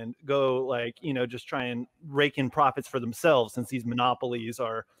and go just try and rake in profits for themselves, since these monopolies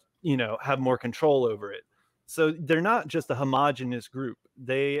are have more control over it. So they're not just a homogenous group.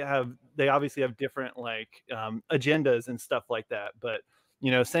 They obviously have different agendas and stuff like that. But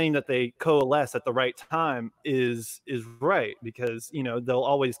saying that they coalesce at the right time is right, because they'll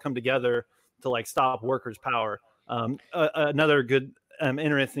always come together to stop workers' power. Another good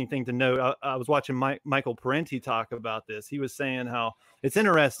interesting thing to note, I was watching Michael Parenti talk about this. He was saying how it's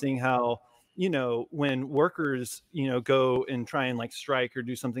interesting how when workers go and try and strike or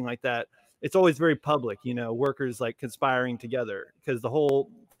do something like that, it's always very public, workers conspiring together, because the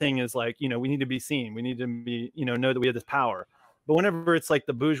whole thing is we need to be seen. We need to be, know that we have this power. But whenever it's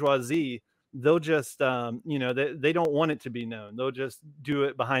the bourgeoisie, they'll just, they don't want it to be known. They'll just do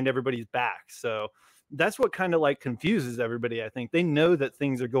it behind everybody's back. So that's what kind of confuses everybody. I think they know that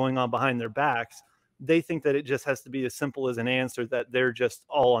things are going on behind their backs. They think that it just has to be as simple as an answer that they're just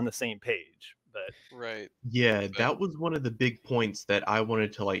all on the same page. But right. Yeah, that was one of the big points that I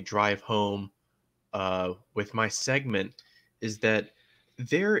wanted to drive home with my segment, is that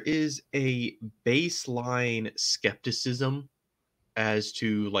there is a baseline skepticism as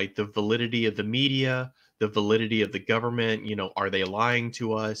to the validity of the media, the validity of the government. Are they lying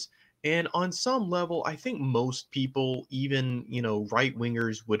to us? And on some level, I think most people, even right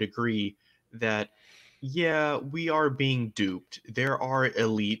wingers, would agree that yeah, we are being duped. There are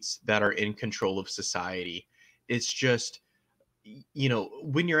elites that are in control of society. It's just,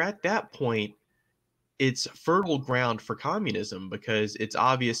 when you're at that point, it's fertile ground for communism, because it's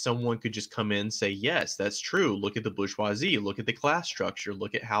obvious someone could just come in and say, yes, that's true. Look at the bourgeoisie. Look at the class structure.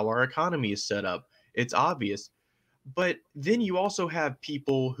 Look at how our economy is set up. It's obvious. But then you also have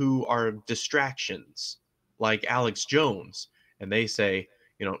people who are distractions, like Alex Jones, and they say,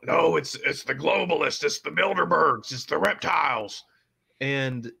 no, it's the globalists, it's the Bilderbergs, it's the reptiles.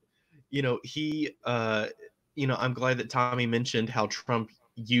 And, I'm glad that Tommy mentioned how Trump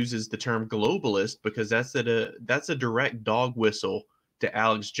uses the term globalist, because that's a direct dog whistle to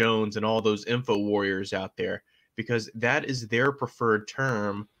Alex Jones and all those info warriors out there, because that is their preferred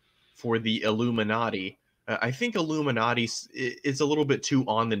term for the Illuminati. I think Illuminati is a little bit too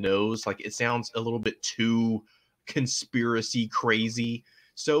on the nose. It sounds a little bit too conspiracy crazy.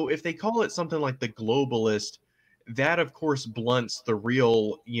 So if they call it something like the globalist, that of course blunts the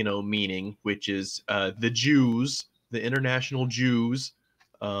real, meaning, which is the Jews, the international Jews,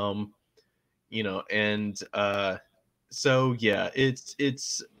 and So yeah,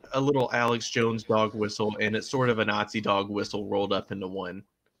 it's a little Alex Jones dog whistle, and it's sort of a Nazi dog whistle rolled up into one.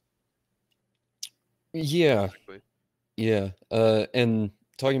 Yeah, Exactly. yeah. And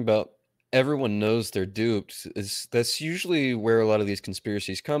talking about everyone knows they're duped that's usually where a lot of these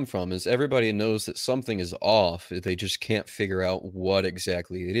conspiracies come from, is everybody knows that something is off. They just can't figure out what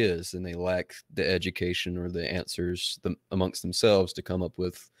exactly it is, and they lack the education or the answers amongst themselves to come up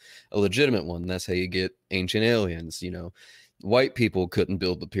with a legitimate one. That's how you get ancient aliens. White people couldn't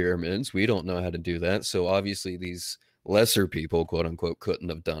build the pyramids. We don't know how to do that. So obviously these lesser people, quote unquote, couldn't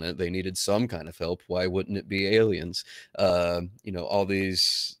have done it. They needed some kind of help. Why wouldn't it be aliens? All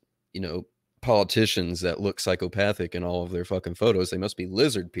these, politicians that look psychopathic in all of their fucking photos, they must be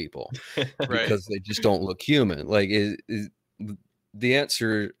lizard people Right. because they just don't look human. Like, the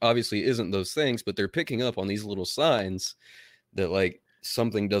answer obviously isn't those things, but they're picking up on these little signs that, like,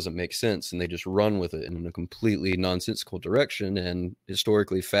 something doesn't make sense, and they just run with it in a completely nonsensical direction. And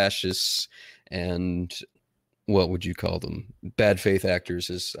historically, fascists and what would you call them? Bad faith actors,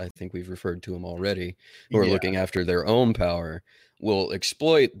 as I think we've referred to them already, who are Yeah. looking after their own power, will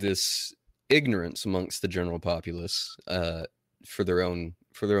exploit this ignorance amongst the general populace for their own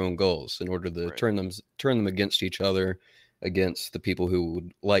goals, in order to Right. turn them against each other, against the people who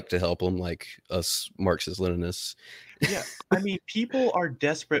would like to help them, like us Marxist-Leninists. Yeah, I mean, people are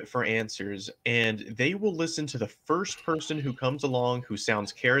desperate for answers, and they will listen to the first person who comes along who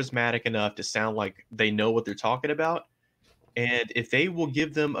sounds charismatic enough to sound like they know what they're talking about. And if they will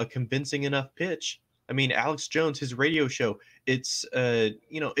give them a convincing enough pitch, I mean, Alex Jones, his radio show, it's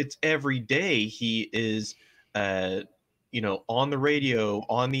it's every day he is on the radio,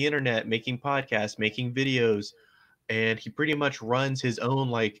 on the internet, making podcasts, making videos, and he pretty much runs his own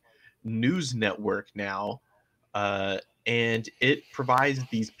like news network now, uh, and it provides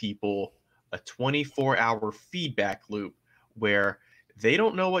these people a 24-hour feedback loop where they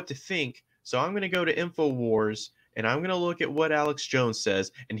don't know what to think. So I'm going to go to InfoWars and I'm going to look at what Alex Jones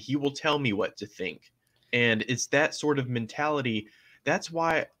says, and he will tell me what to think. And it's that sort of mentality. That's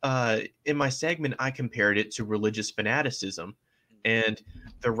why in my segment I compared it to religious fanaticism, and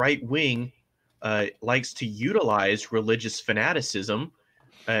the right wing likes to utilize religious fanaticism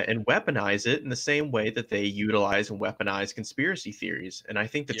and weaponize it in the same way that they utilize and weaponize conspiracy theories. And I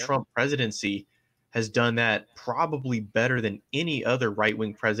think the Yeah. Trump presidency has done that probably better than any other right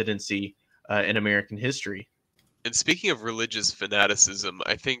wing presidency in American history. And speaking of religious fanaticism,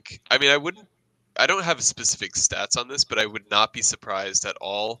 I don't have specific stats on this, but I would not be surprised at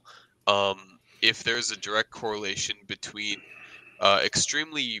all if there's a direct correlation between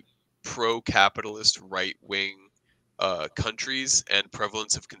extremely pro-capitalist right-wing countries and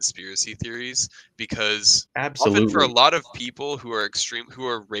prevalence of conspiracy theories, because often for a Absolutely. lot of people who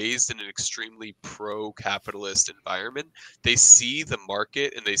are raised in an extremely pro-capitalist environment, they see the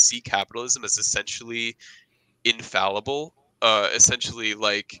market and they see capitalism as essentially infallible, essentially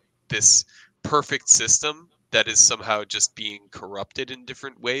like this perfect system that is somehow just being corrupted in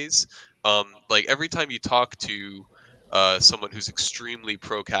different ways. Like every time you talk to someone who's extremely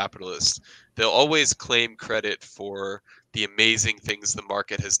pro-capitalist, they'll always claim credit for the amazing things the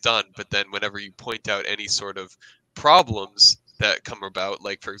market has done. But then whenever you point out any sort of problems that come about,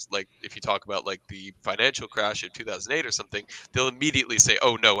 like if you talk about like the financial crash of 2008 or something, they'll immediately say,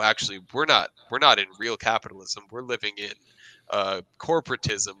 "Oh no, actually, we're not in real capitalism. We're living in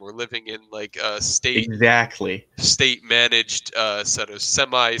corporatism. We're living in like a Exactly. state managed sort of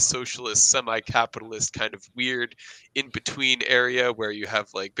semi-socialist, semi-capitalist kind of weird in between area where you have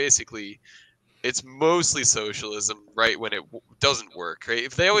like basically it's mostly socialism right when it doesn't work, right?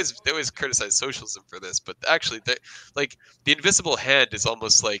 If they always criticize socialism for this, but actually like the invisible hand is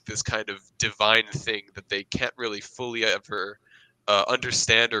almost like this kind of divine thing that they can't really fully ever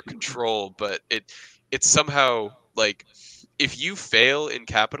understand or control, but it's somehow like if you fail in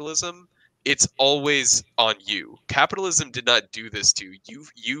capitalism, it's always on you. Capitalism did not do this to you.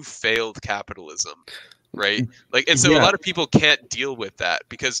 You failed capitalism, right? Like, and so a Yeah. lot of people can't deal with that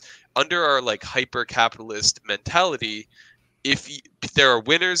because under our like hyper capitalist mentality, there are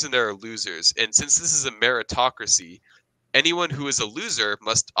winners and there are losers, and since this is a meritocracy, anyone who is a loser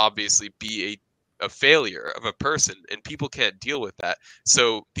must obviously be a failure of a person, and people can't deal with that.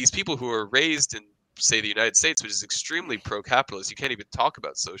 So these people who are raised in, say, the United States, which is extremely pro-capitalist, you can't even talk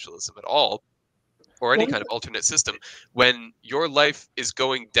about socialism at all or any kind of alternate system. When your life is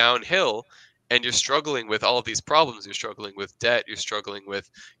going downhill and you're struggling with all of these problems, you're struggling with debt, you're struggling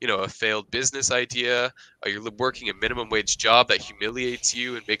with, a failed business idea, you're working a minimum wage job that humiliates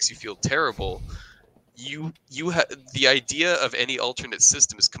you and makes you feel terrible. the idea of any alternate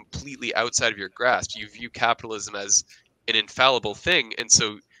system is completely outside of your grasp. You view capitalism as an infallible thing, and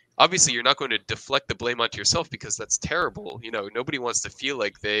so obviously you're not going to deflect the blame onto yourself, because that's terrible. Nobody wants to feel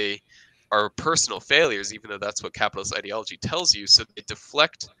like they are personal failures, even though that's what capitalist ideology tells you. So they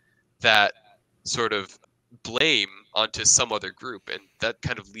deflect that sort of blame onto some other group, and that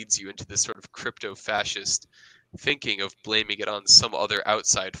kind of leads you into this sort of crypto-fascist thinking of blaming it on some other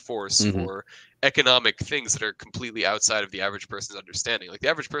outside force for economic things that are completely outside of the average person's understanding. Like, the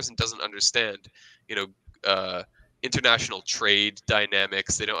average person doesn't understand, international trade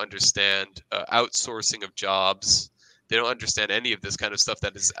dynamics. They don't understand outsourcing of jobs. They don't understand any of this kind of stuff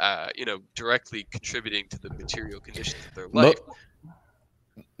that is, directly contributing to the material conditions of their life.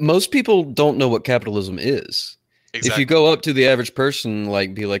 Most people don't know what capitalism is. Exactly. If you go up to the average person,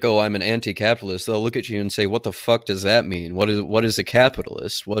 be like, "Oh, I'm an anti-capitalist," they'll look at you and say, "What the fuck does that mean? What is a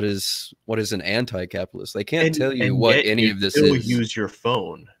capitalist? What is an anti-capitalist?" They can't tell you what any of this is. You use your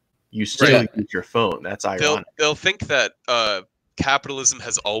phone. You still use your phone. That's ironic. They'll think that capitalism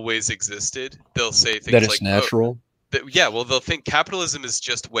has always existed. They'll say things that like, it's natural. They'll think capitalism is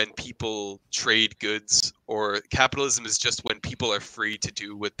just when people trade goods, or capitalism is just when people are free to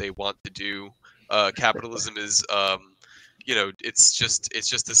do what they want to do. Capitalism is, it's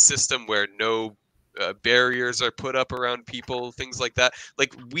just a system where no barriers are put up around people, things like that.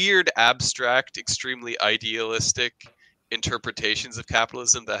 Like, weird, abstract, extremely idealistic interpretations of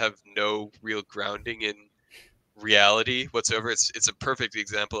capitalism that have no real grounding in reality whatsoever. It's a perfect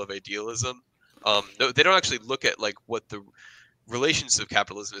example of idealism. No, they don't actually look at what the relations of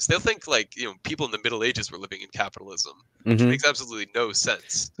capitalism is. They'll think people in the Middle Ages were living in capitalism, which makes absolutely no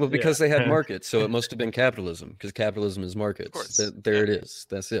sense. Well, because they had markets, so it must have been capitalism, because capitalism is markets. Of course. It is.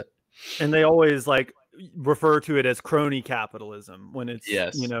 That's it. And they always refer to it as crony capitalism, when it's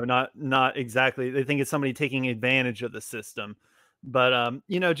not exactly. They think it's somebody taking advantage of the system. But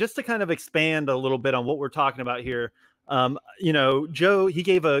just to kind of expand a little bit on what we're talking about here. Joe, he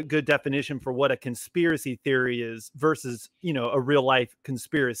gave a good definition for what a conspiracy theory is versus, a real life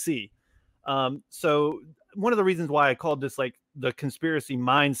conspiracy. So one of the reasons why I called this the conspiracy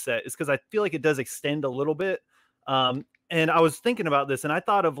mindset is because I feel like it does extend a little bit. And I was thinking about this, and I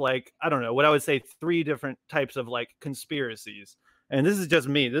thought of I don't know, what I would say 3 different types of conspiracies. And this is just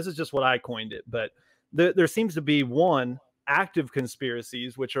me. This is just what I coined it. But there seems to be one, active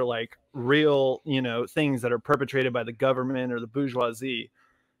conspiracies, which are real, things that are perpetrated by the government or the bourgeoisie.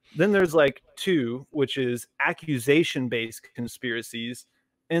 Then there's 2, which is accusation-based conspiracies.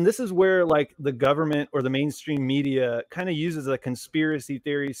 And this is where the government or the mainstream media kind of uses a conspiracy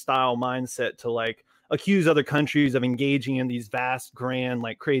theory style mindset to accuse other countries of engaging in these vast, grand,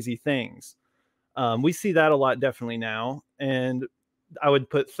 crazy things. We see that a lot definitely now. And I would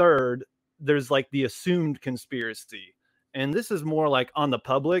put third, there's the assumed conspiracy. And this is more on the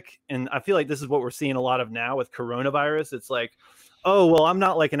public. And I feel like this is what we're seeing a lot of now with coronavirus. It's oh, well, I'm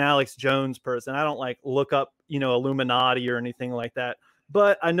not an Alex Jones person. I don't look up, Illuminati or anything like that.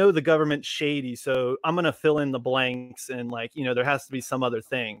 But I know the government's shady. So I'm going to fill in the blanks. And there has to be some other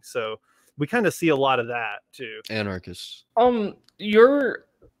thing. So we kind of see a lot of that too. Anarchists. Your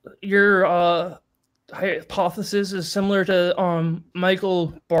hypothesis is similar to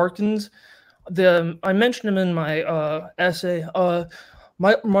Michael Barkin's. I mentioned him in my essay.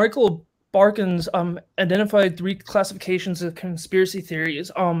 Michael Barkins identified 3 classifications of conspiracy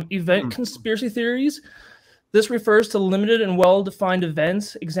theories. Event conspiracy theories. This refers to limited and well-defined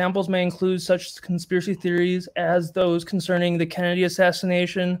events. Examples may include such conspiracy theories as those concerning the Kennedy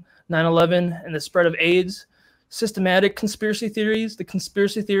assassination, 9/11, and the spread of AIDS. Systematic conspiracy theories. The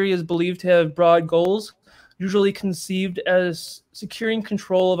conspiracy theory is believed to have broad goals, usually conceived as securing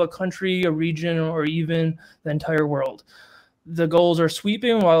control of a country, a region, or even the entire world. The goals are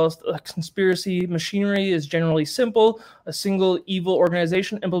sweeping, while the conspiracy machinery is generally simple. A single evil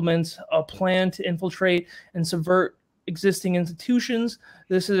organization implements a plan to infiltrate and subvert existing institutions.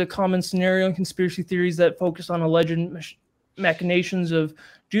 This is a common scenario in conspiracy theories that focus on alleged machinations of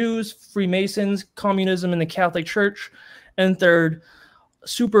Jews, Freemasons, communism, and the Catholic Church. And third,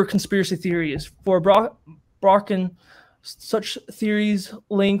 super conspiracy theories. For Brocken, such theories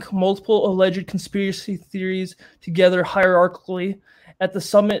link multiple alleged conspiracy theories together hierarchically. At the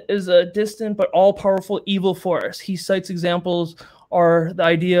summit is a distant but all-powerful evil force. He cites examples are the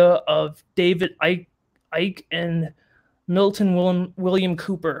idea of David Icke and Milton William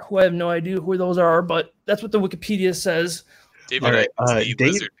Cooper, who I have no idea who those are, but that's what the Wikipedia says. David All right, Icke is the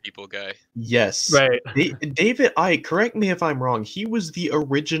Dave. lizard people guy. Yes, Right. David Icke. Correct me if I'm wrong. He was the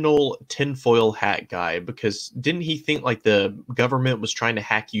original tinfoil hat guy because didn't he think like the government was trying to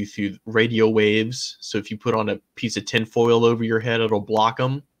hack you through radio waves? So if you put on a piece of tinfoil over your head, it'll block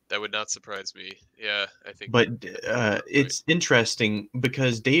them. That would not surprise me. Yeah, I think. But Right. it's interesting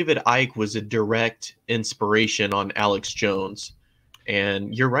because David Icke was a direct inspiration on Alex Jones.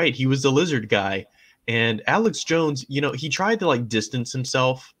 And you're right, he was the lizard guy. And Alex Jones, he tried to like distance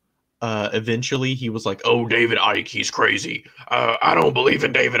himself. Eventually, he was like, "Oh, David Icke, he's crazy. I don't believe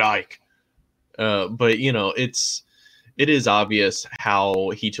in David Icke." But it is obvious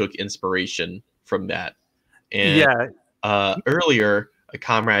how he took inspiration from that. And Yeah, earlier,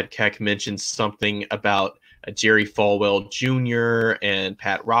 Comrade Keck mentioned something about Jerry Falwell Jr. and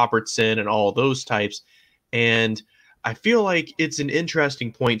Pat Robertson and all those types. And I feel like it's an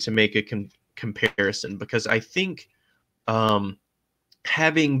interesting point to make a comparison because I think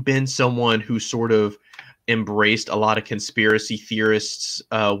having been someone who sort of embraced a lot of conspiracy theorists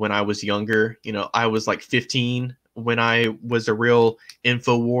when I was younger, I was like 15 when I was a real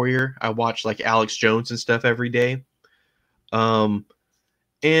info warrior. I watched like Alex Jones and stuff every day.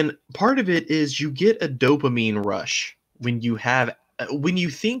 And part of it is you get a dopamine rush when you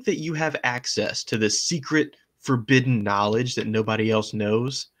think that you have access to this secret forbidden knowledge that nobody else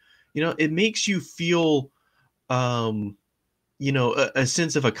knows. It makes you feel a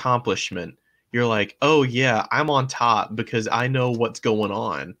sense of accomplishment. You're like, oh yeah, I'm on top because I know what's going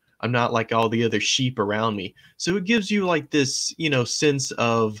on. I'm not like all the other sheep around me. So it gives you like this, sense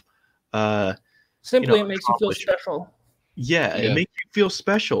of Simply, it makes you feel accomplishment. special. Yeah, it Yeah. makes you feel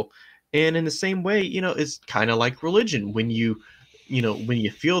special. And in the same way, it's kind of like religion. When you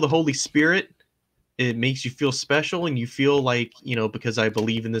feel the Holy Spirit, it makes you feel special and you feel like, because I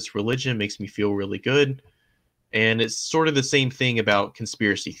believe in this religion, it makes me feel really good. And it's sort of the same thing about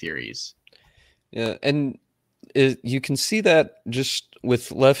conspiracy theories. Yeah, and you can see that just with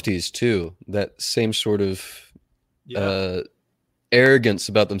lefties too. That same sort of arrogance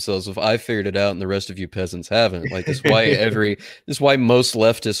about themselves of I figured it out and the rest of you peasants haven't. Like this is why most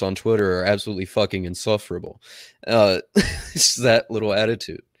leftists on Twitter are absolutely fucking insufferable. It's that little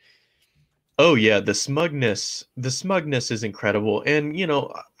attitude. Oh yeah, the smugness is incredible. And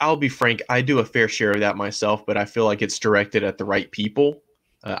I'll be frank, I do a fair share of that myself, but I feel like it's directed at the right people.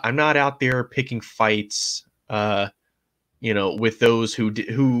 I'm not out there picking fights with those who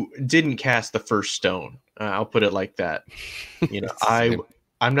didn't cast the first stone. I'll put it like that. Same.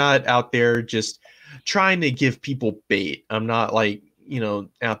 I'm not out there just trying to give people bait. I'm not like,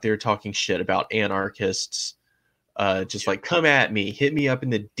 out there talking shit about anarchists. Just like come at me, hit me up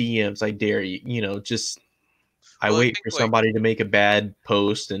in the DMs, I dare you. I Well, I wait think, for somebody to make a bad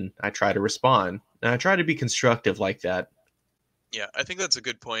post and I try to respond. And I try to be constructive like that. Yeah, I think that's a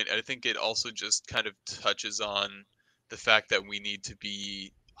good point. I think it also just kind of touches on the fact that we need to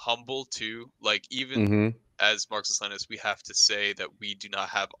be humble too. Like even Mm-hmm. as Marxist-Leninists, we have to say that we do not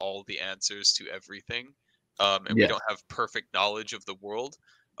have all the answers to everything, and we Yeah. don't have perfect knowledge of the world.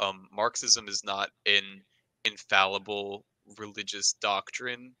 Marxism is not an infallible religious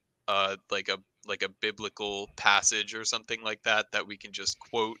doctrine, like a biblical passage or something like that that we can just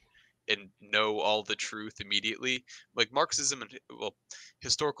quote and know all the truth immediately. Like Marxism and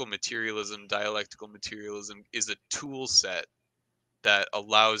historical materialism, dialectical materialism is a tool set that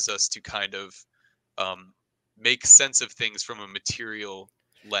allows us to kind of um, make sense of things from a material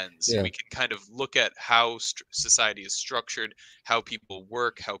lens. Yeah. We can kind of look at how society is structured, how people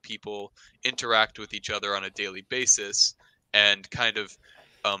work, how people interact with each other on a daily basis, and kind of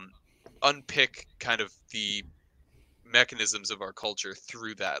unpick kind of the mechanisms of our culture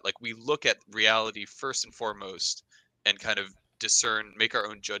through that. Like we look at reality first and foremost and kind of discern, make our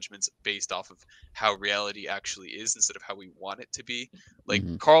own judgments based off of how reality actually is instead of how we want it to be. Like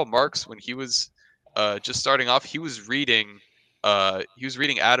Mhm. Karl Marx, when he was just starting off, he was reading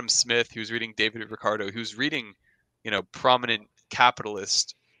Adam Smith, he was reading David Ricardo, he was reading, prominent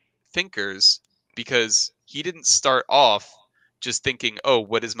capitalist thinkers because he didn't start off just thinking, oh,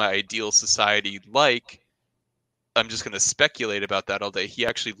 what is my ideal society like? I'm just going to speculate about that all day. He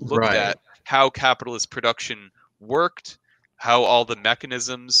actually looked Right. at how capitalist production worked, how all the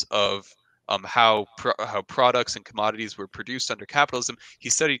mechanisms of how products and commodities were produced under capitalism. He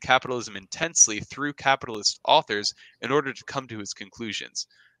studied capitalism intensely through capitalist authors in order to come to his conclusions.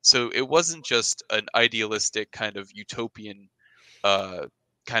 So it wasn't just an idealistic kind of utopian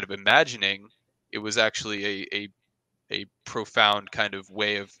kind of imagining. It was actually a profound kind of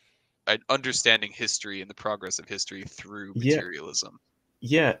way of understanding history and the progress of history through Yeah. materialism.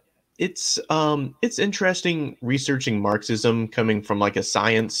 Yeah. It's interesting researching Marxism coming from like a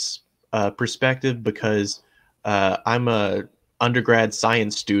science perspective, because I'm a undergrad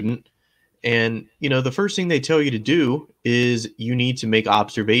science student, and the first thing they tell you to do is you need to make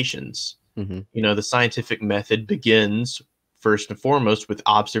observations. Hmm. The scientific method begins first and foremost with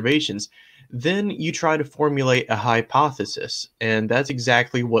observations. Then you try to formulate a hypothesis, and that's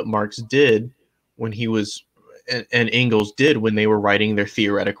exactly what Marx did when he was and Engels did when they were writing their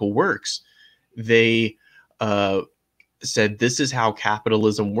theoretical works. They said, this is how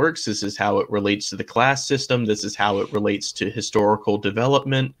capitalism works, this is how it relates to the class system, this is how it relates to historical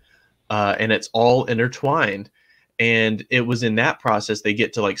development, and it's all intertwined. And it was in that process they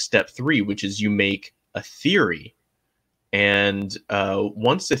get to like step 3, which is you make a theory. And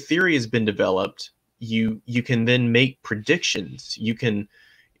once the theory has been developed, you can then make predictions.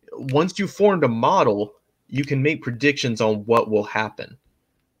 Once you've formed a model, you can make predictions on what will happen.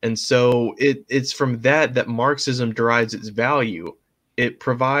 And so it's from that Marxism derives its value. It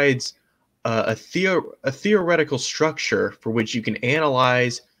provides a theoretical structure for which you can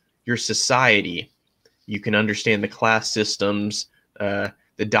analyze your society. You can understand the class systems, the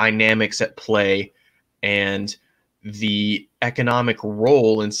dynamics at play, and the economic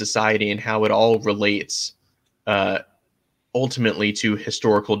role in society, and how it all relates ultimately to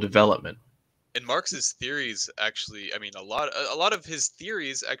historical development. And Marx's theories actually, I mean, a lot of his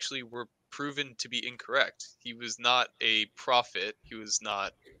theories actually were proven to be incorrect. He was not a prophet. He was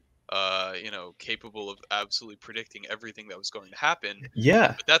not, capable of absolutely predicting everything that was going to happen.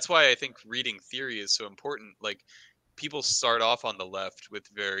 Yeah. But that's why I think reading theory is so important. Like, people start off on the left with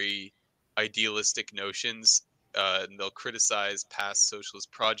very idealistic notions, and they'll criticize past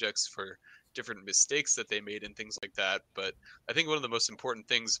socialist projects for different mistakes that they made and things like that. But I think one of the most important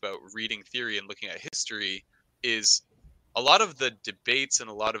things about reading theory and looking at history is a lot of the debates and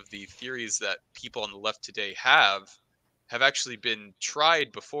a lot of the theories that people on the left today have actually been tried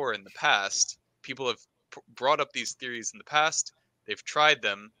before in the past. People have brought up these theories in the past, they've tried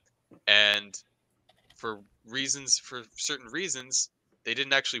them, and for certain reasons, they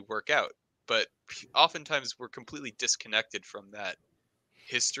didn't actually work out. But oftentimes we're completely disconnected from that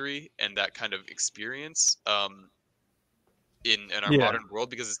history and that kind of experience in our modern world,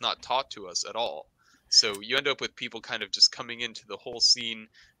 because it's not taught to us at all. So you end up with people kind of just coming into the whole scene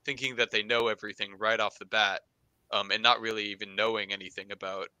thinking that they know everything right off the bat, and not really even knowing anything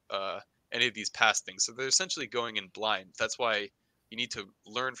about any of these past things. So they're essentially going in blind. That's why you need to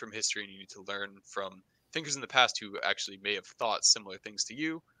learn from history, and you need to learn from thinkers in the past who actually may have thought similar things to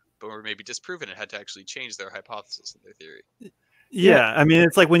you, but were maybe disproven and had to actually change their hypothesis and their theory. Yeah, I mean,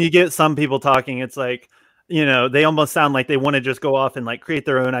 it's like when you get some people talking, it's like, they almost sound like they want to just go off and like create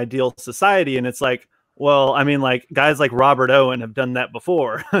their own ideal society. And it's like, well, I mean, like guys like Robert Owen have done that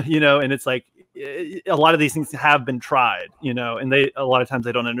before, and it's like a lot of these things have been tried, and a lot of times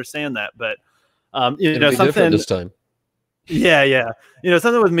they don't understand that. But, It'll be different this time. Yeah.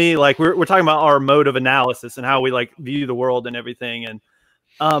 Something with me, like we're talking about our mode of analysis and how we like view the world and everything.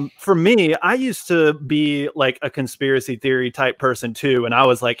 And for me, I used to be like a conspiracy theory type person too. And I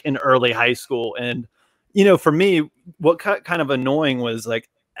was like in early high school. And, for me, what kind of annoying was like,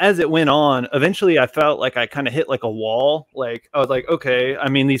 as it went on, eventually I felt like I kind of hit like a wall. Like I was like, okay, I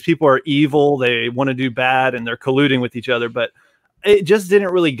mean, these people are evil. They want to do bad and they're colluding with each other, but it just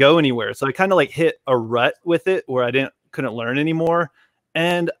didn't really go anywhere. So I kind of like hit a rut with it where I couldn't learn anymore.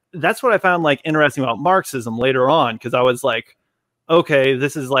 And that's what I found like interesting about Marxism later on. Cause I was like, okay,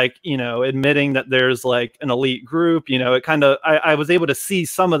 this is like, admitting that there's like an elite group, it kind of, I was able to see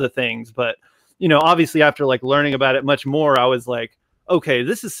some of the things, but, obviously after like learning about it much more, I was like, okay,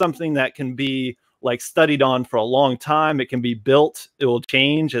 this is something that can be like studied on for a long time. It can be built. It will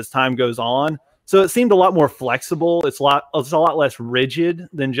change as time goes on. So it seemed a lot more flexible. It's a lot less rigid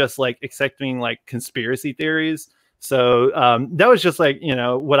than just like accepting like conspiracy theories. So that was just like,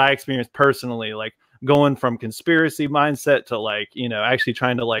 what I experienced personally, like going from conspiracy mindset to like, actually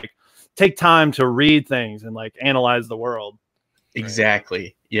trying to like take time to read things and like analyze the world.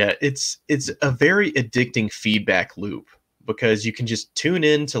 Exactly. Yeah. It's a very addicting feedback loop, because you can just tune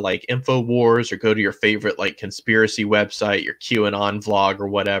in to like InfoWars or go to your favorite like conspiracy website, your QAnon vlog or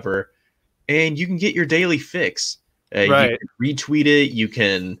whatever, and you can get your daily fix. Right. You can retweet it, you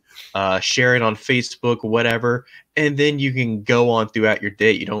can share it on Facebook, whatever, and then you can go on throughout your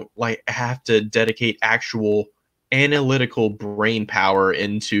day. You don't like have to dedicate actual analytical brain power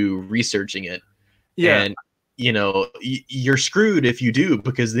into researching it. Yeah. And you're screwed if you do,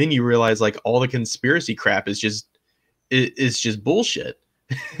 because then you realize like all the conspiracy crap is just bullshit.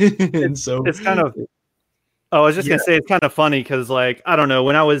 And so it's kind of Oh, I was just Yeah. gonna say it's kind of funny because, like, I don't know,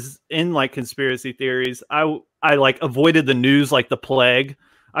 when I was in like conspiracy theories, I like avoided the news like the plague.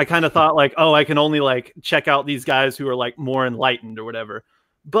 I kind of thought like, oh, I can only like check out these guys who are like more enlightened or whatever.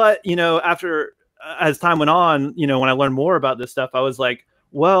 But after as time went on, when I learned more about this stuff, I was like,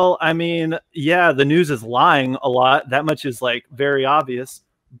 well, I mean, yeah, the news is lying a lot. That much is like very obvious.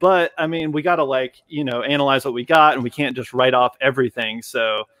 But I mean, we got to like analyze what we got, and we can't just write off everything.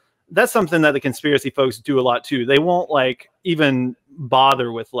 So that's something that the conspiracy folks do a lot too. They won't like even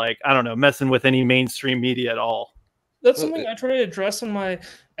bother with like, I don't know, messing with any mainstream media at all. That's something I try to address in my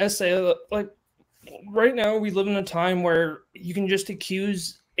essay. Like right now, we live in a time where you can just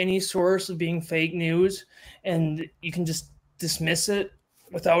accuse any source of being fake news, and you can just dismiss it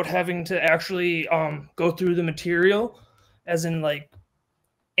without having to actually go through the material, as in like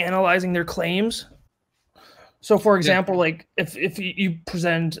analyzing their claims. So, for example, like if you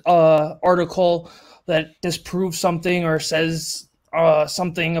present an article that disproves something or says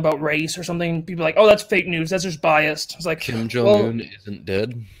something about race or something, people are like, oh, that's fake news. That's just biased. It's like Kim Jong-un isn't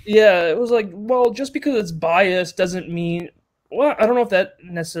dead. Yeah, it was like, well, just because it's biased doesn't mean. Well, I don't know if that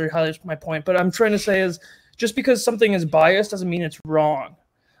necessarily highlights my point, but I'm trying to say is just because something is biased doesn't mean it's wrong.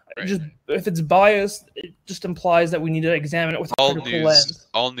 Right. Just if it's biased, it just implies that we need to examine it with a critical lens.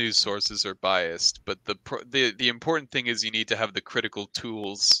 All news sources are biased, but the important thing is you need to have the critical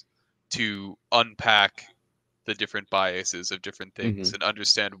tools to unpack the different biases of different things and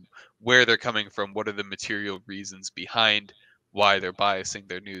understand where they're coming from, what are the material reasons behind why they're biasing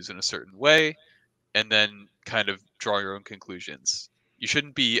their news in a certain way, and then kind of draw your own conclusions. You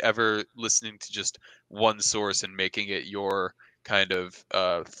shouldn't be ever listening to just one source and making it your kind of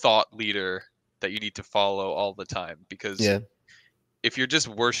thought leader that you need to follow all the time, because if you're just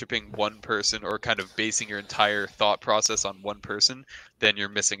worshiping one person or kind of basing your entire thought process on one person, then you're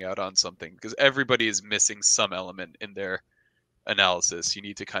missing out on something, because everybody is missing some element in their analysis. You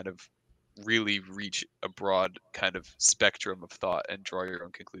need to kind of really reach a broad kind of spectrum of thought and draw your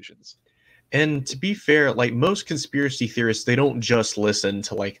own conclusions. And to be fair, like most conspiracy theorists, they don't just listen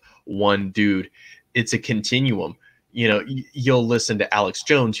to like one dude. It's a continuum. You'll listen to Alex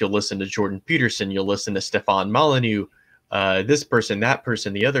Jones, you'll listen to Jordan Peterson, you'll listen to Stefan Molyneux, this person, that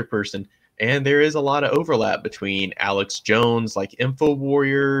person, the other person. And there is a lot of overlap between Alex Jones, like Info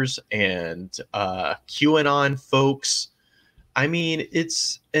Warriors, and QAnon folks. I mean,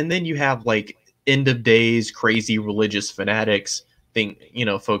 and then you have like end of days, crazy religious fanatics,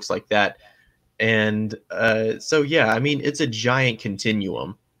 folks like that. And so, yeah, I mean, it's a giant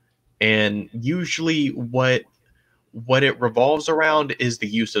continuum. And usually what it revolves around is the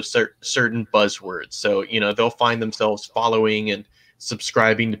use of certain buzzwords. So, they'll find themselves following and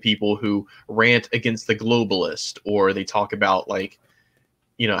subscribing to people who rant against the globalist, or they talk about like,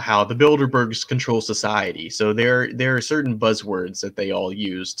 how the Bilderbergs control society. So there are certain buzzwords that they all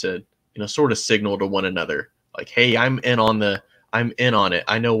use to, sort of signal to one another like, hey, I'm in on it.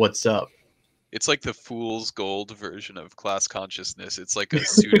 I know what's up. It's like the fool's gold version of class consciousness. It's like a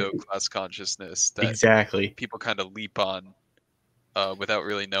pseudo class consciousness that exactly people kind of leap on without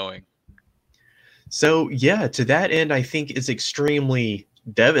really knowing. So yeah, to that end, I think it's extremely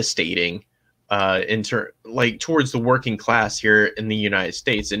devastating towards the working class here in the United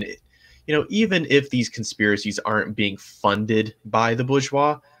States. And even if these conspiracies aren't being funded by the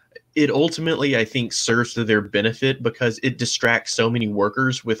bourgeois, it ultimately, I think, serves to their benefit because it distracts so many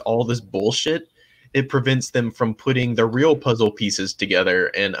workers with all this bullshit. It prevents them from putting the real puzzle pieces together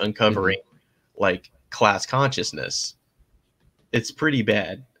and uncovering like class consciousness. It's pretty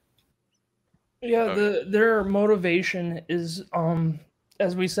bad. Yeah, their motivation is,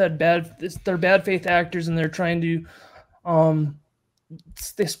 as we said, bad. They're bad faith actors, and they're trying to,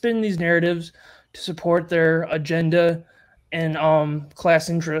 they spin these narratives to support their agenda and class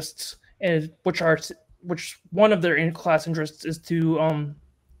interests, and which one of their class interests is to,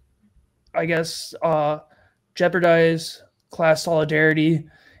 I guess, jeopardize class solidarity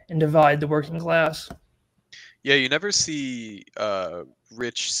and divide the working class. Yeah, you never see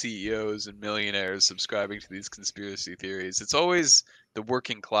rich CEOs and millionaires subscribing to these conspiracy theories. It's always the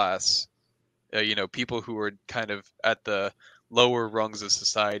working class, people who are kind of at the lower rungs of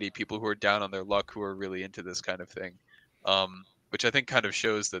society, people who are down on their luck, who are really into this kind of thing, which I think kind of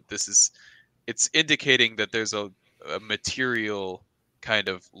shows that it's indicating that there's a material kind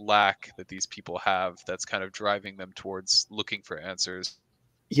of lack that these people have that's kind of driving them towards looking for answers.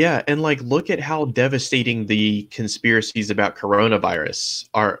 Yeah, and like look at how devastating the conspiracies about coronavirus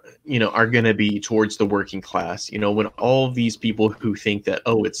are going to be towards the working class. When all of these people who think that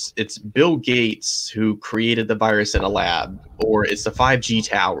it's Bill Gates who created the virus in a lab or it's the 5G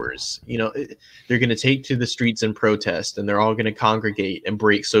towers, they're going to take to the streets and protest and they're all going to congregate and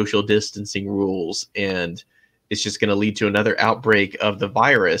break social distancing rules, and it's just going to lead to another outbreak of the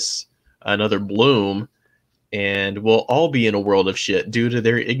virus, another bloom, and we'll all be in a world of shit due to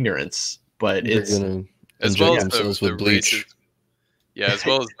their ignorance. But They're it's gonna As inject well as themselves the with bleach. racism, yeah, as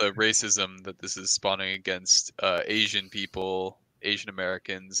well as the racism that this is spawning against Asian people, Asian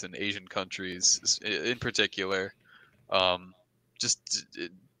Americans, and Asian countries in particular. Just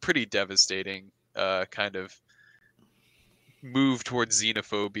pretty devastating kind of move towards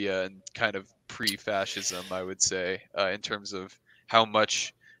xenophobia and kind of pre-fascism, I would say, in terms of how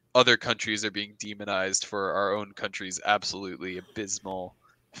much other countries are being demonized for our own country's absolutely abysmal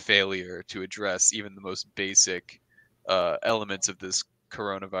failure to address even the most basic elements of this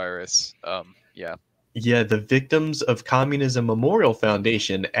coronavirus. Yeah. Yeah, the Victims of Communism Memorial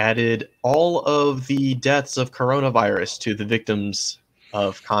Foundation added all of the deaths of coronavirus to the victims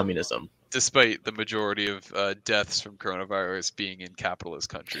of communism. Despite the majority of deaths from coronavirus being in capitalist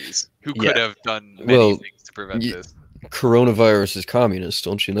countries, who Yeah. could have done many things to prevent y- this. Coronavirus is communist,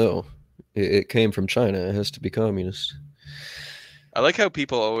 don't you know? It came from China. It has to be communist. I like how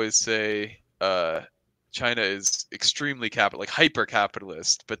people always say China is extremely like hyper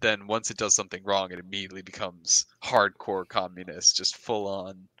capitalist, but then once it does something wrong, it immediately becomes hardcore communist, just full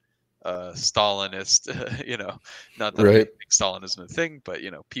on Stalinist. Not that I Right. think Stalinism is a thing, but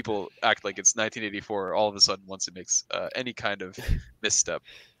people act like it's 1984 all of a sudden once it makes any kind of misstep.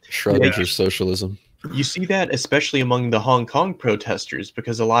 Shrugging Yeah. for socialism. You see that especially among the Hong Kong protesters,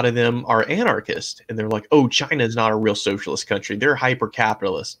 because a lot of them are anarchist and they're like, oh, China is not a real socialist country. They're hyper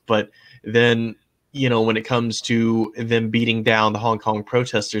capitalist. But then, when it comes to them beating down the Hong Kong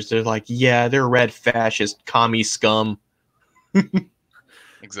protesters, they're like, yeah, they're red fascist commie scum.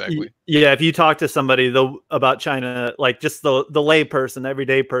 Exactly. Yeah, if you talk to somebody about China, like just the lay person,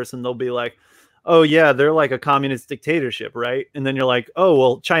 everyday person, they'll be like, oh yeah, they're like a communist dictatorship, right? And then you're like, oh,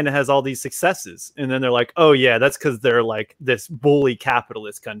 well, China has all these successes. And then they're like, oh yeah, that's because they're like this bully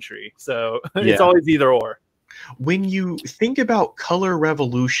capitalist country. So Yeah. it's always either or. When you think about color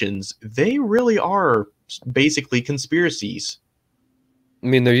revolutions, they really are basically conspiracies. I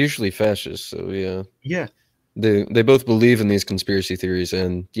mean, they're usually fascist, so yeah. Yeah. They both believe in these conspiracy theories,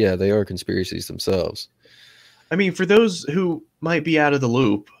 and yeah, they are conspiracies themselves. I mean, for those who might be out of the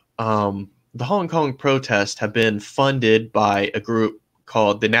loop, the Hong Kong protests have been funded by a group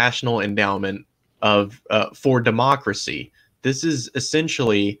called the National Endowment for Democracy. This is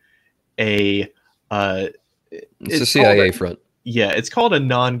essentially It's a CIA front. Yeah, it's called a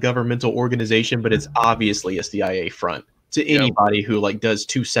non-governmental organization, but it's obviously a CIA front to anybody who does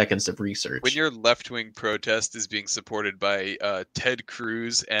 2 seconds of research. When your left-wing protest is being supported by Ted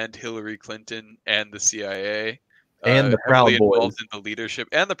Cruz and Hillary Clinton and the CIA, and the Proud heavily Boys. involved in the leadership,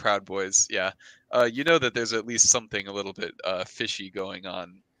 and the Proud Boys, yeah, you know that there's at least something a little bit fishy going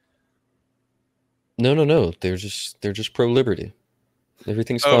on. No. They're just pro liberty.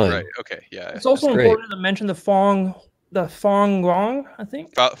 Everything's Oh, fine. right. Okay. Yeah. It's also That's great. important to mention the Falun Gong, I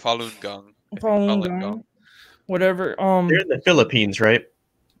think. Falun Gong. Falun Gong. Whatever. They're in the Philippines, right?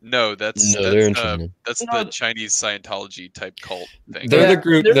 No, that's they're in China. That's No. the Chinese Scientology type cult thing. They're Yeah, the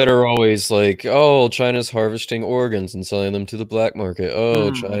group they're- that are always like, oh, China's harvesting organs and selling them to the black market.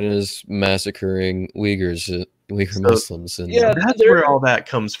 Oh, China's massacring Uyghur Muslims. And Yeah, That's they're- where all that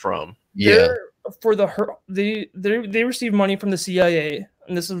comes from. yeah. They receive money from the CIA,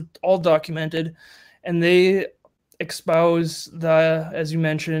 and this is all documented, and they espouse as you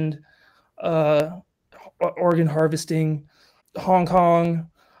mentioned, organ harvesting, Hong Kong,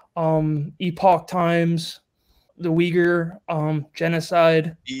 Epoch Times, the Uyghur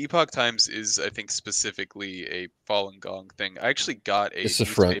genocide. The Epoch Times is, I think, specifically a Falun Gong thing. I actually got a It's a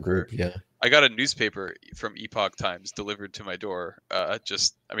front group, yeah. I got a newspaper from Epoch Times delivered to my door.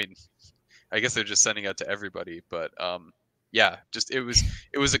 I guess they're just sending out to everybody, but yeah, just it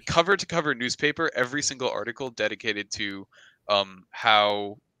was a cover to cover newspaper. Every single article dedicated to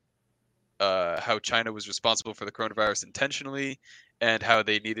how China was responsible for the coronavirus intentionally, and how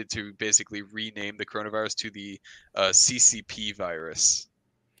they needed to basically rename the coronavirus to the CCP virus.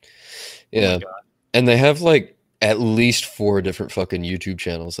 Yeah. And they have like at least 4 different fucking YouTube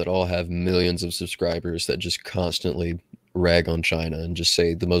channels that all have millions of subscribers that just constantly rag on China and just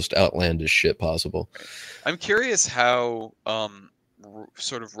say the most outlandish shit possible. I'm curious how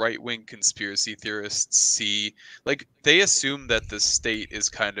sort of right-wing conspiracy theorists see, like, they assume that the state is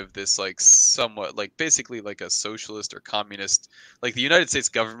kind of this like somewhat like basically like a socialist or communist, like the United States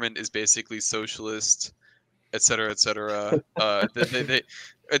government is basically socialist, etc., etc. They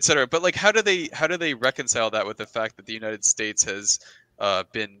etc. But like, how do they reconcile that with the fact that the United States has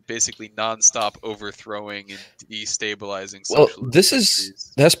been basically nonstop overthrowing and destabilizing Well, socialist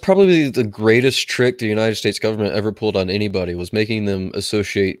countries? that's probably the greatest trick the United States government ever pulled on anybody, was making them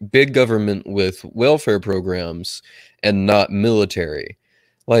associate big government with welfare programs and not military.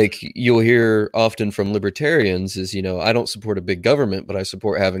 Like you'll hear often from libertarians is, I don't support a big government, but I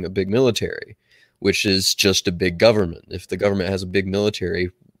support having a big military, which is just a big government. If the government has a big military,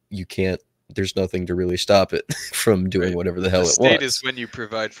 there's nothing to really stop it from doing whatever the hell it wants. The state is when you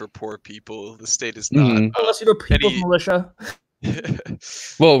provide for poor people. The state is not. Unless you're a people's militia.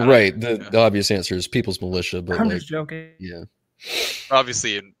 Well, right. The obvious answer is people's militia, but I'm just joking. Yeah.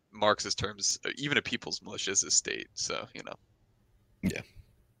 Obviously, in Marxist terms, even a people's militia is a state. So, Yeah.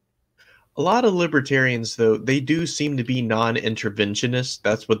 A lot of libertarians, though, they do seem to be non-interventionists.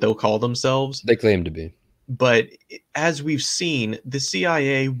 That's what they'll call themselves. They claim to be. But as we've seen, the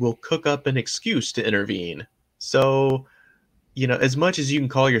CIA will cook up an excuse to intervene. So, as much as you can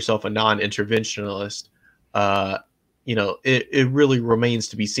call yourself a non-interventionalist, it really remains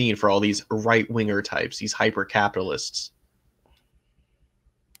to be seen for all these right-winger types, these hyper-capitalists.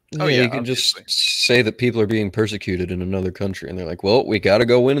 Oh, yeah, you can just say that people are being persecuted in another country, and they're like, well, we got to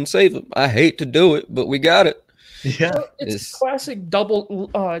go in and save them. I hate to do it, but we got it. Yeah. It's classic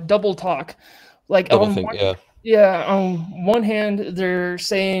double talk. Like, double think, on one hand, they're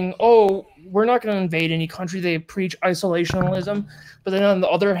saying, oh, we're not going to invade any country. They preach isolationism. But then on the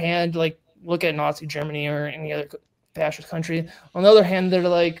other hand, like, look at Nazi Germany or any other fascist country. On the other hand, they're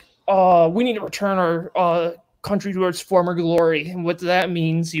like, we need to return our country to its former glory. And what that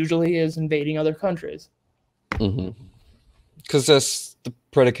means usually is invading other countries. Because that's the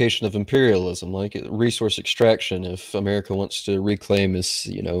predication of imperialism, like resource extraction. If America wants to reclaim its,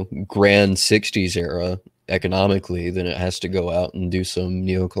 grand 60s era economically, then it has to go out and do some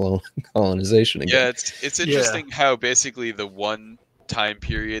neo-colonization again. Yeah, it's interesting how basically the one time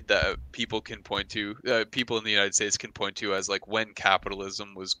period that people can point to, people in the United States can point to as like when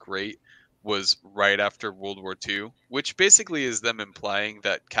capitalism was great, was right after World War II, which basically is them implying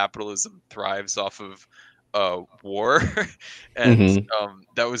that capitalism thrives off of war. And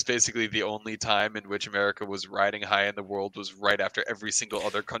that was basically the only time in which America was riding high in the world, was right after every single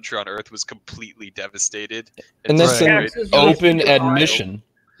other country on earth was completely devastated. And that's an open admission.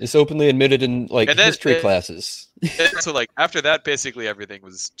 It's openly admitted in history classes. So like after that, basically everything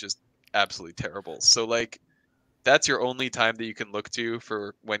was just absolutely terrible. So like that's your only time that you can look to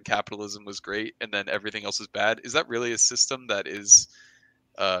for when capitalism was great and then everything else is bad. Is that really a system that is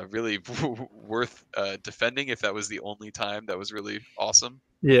really worth defending if that was the only time that was really awesome?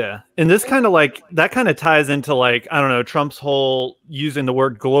 Yeah. And this kind of ties into like, I don't know, Trump's whole using the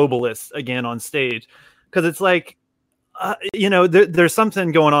word globalist again on stage. Because it's like, there's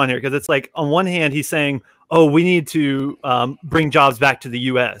something going on here. Because it's like, on one hand, he's saying, oh, we need to bring jobs back to the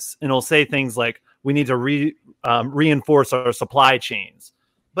U.S. And he'll say things like, we need to reinforce our supply chains.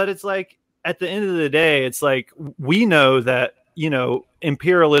 But it's like, at the end of the day, it's like, we know that,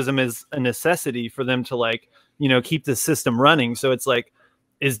 imperialism is a necessity for them to keep the system running. So it's like,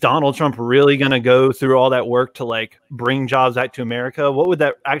 is Donald Trump really going to go through all that work to bring jobs back to America? What would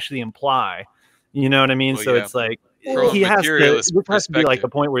that actually imply? You know what I mean? Well, so it's like, he has to be like the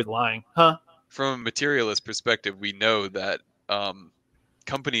point where he's lying. Huh? From a materialist perspective, we know that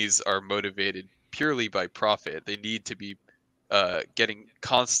companies are motivated purely by profit. They need to be getting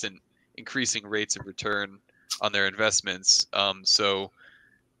constant increasing rates of return on their investments. So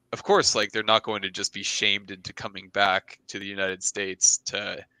of course, they're not going to just be shamed into coming back to the United States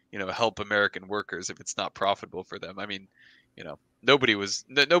to, help American workers if it's not profitable for them. I mean, nobody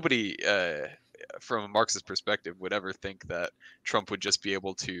from a Marxist perspective would ever think that Trump would just be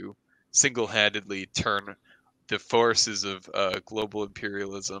able to single-handedly turn the forces of global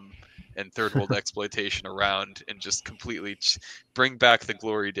imperialism and third world exploitation around and just completely bring back the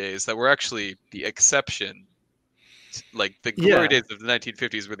glory days that were actually the exception. Like the glory days of the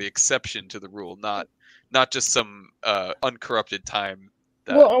 1950s were the exception to the rule, not just some uncorrupted time.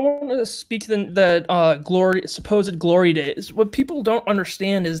 Well, I want to speak to the supposed glory days. What people don't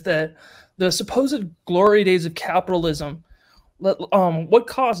understand is that the supposed glory days of capitalism, what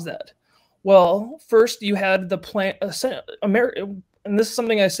caused that? Well, first you had the plan, America, and this is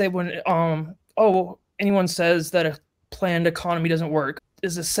something I say when anyone says that a planned economy doesn't work,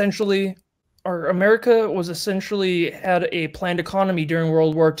 is essentially America was essentially had a planned economy during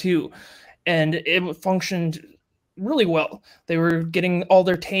World War II, and it functioned really well. They were getting all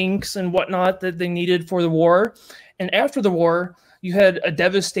their tanks and whatnot that they needed for the war. And after the war, you had a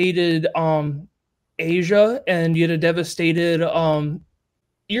devastated Asia, and you had a devastated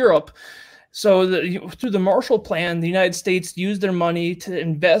Europe. So through the Marshall Plan, the United States used their money to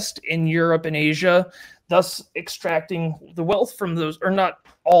invest in Europe and Asia, thus extracting the wealth from those, or not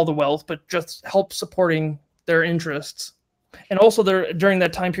all the wealth, but just help supporting their interests. And also during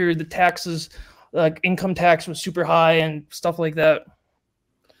that time period, the taxes, like income tax was super high and stuff like that.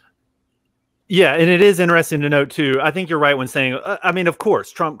 Yeah, and it is interesting to note too. I think you're right when saying, I mean, of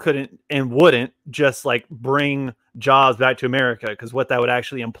course, Trump couldn't and wouldn't just like bring jobs back to America, because what that would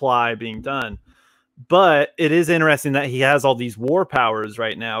actually imply being done. But it is interesting that he has all these war powers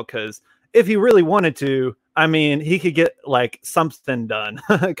right now, because if he really wanted to, I mean, he could get like something done,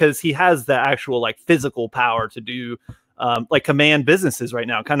 because he has the actual like physical power to do like command businesses right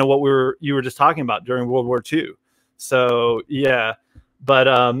now, kind of what you were just talking about during World War II. So yeah. But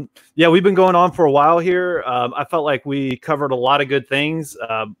yeah, we've been going on for a while here. I felt like we covered a lot of good things.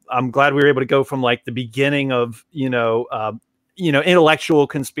 I'm glad we were able to go from like the beginning of intellectual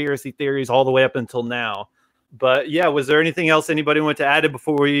conspiracy theories all the way up until now. But yeah, was there anything else anybody wanted to add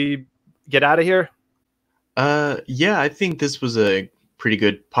before we get out of here? Yeah, I think this was a pretty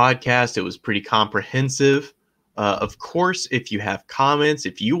good podcast. It was pretty comprehensive. Of course, if you have comments,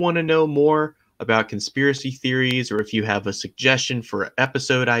 if you want to know more about conspiracy theories, or if you have a suggestion for an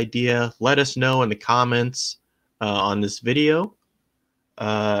episode idea, let us know in the comments on this video.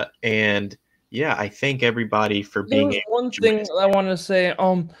 And yeah, I thank everybody for being able one thing I want to say.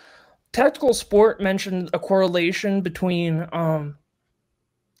 Tactical Sport mentioned a correlation between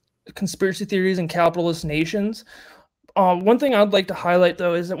conspiracy theories and capitalist nations. One thing I'd like to highlight,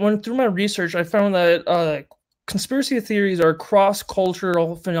 though, is that through my research, I found that conspiracy theories are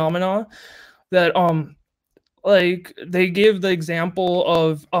cross-cultural phenomena. That like they give the example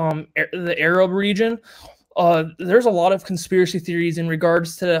of the Arab region. There's a lot of conspiracy theories in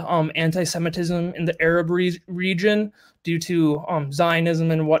regards to anti-Semitism in the Arab region due to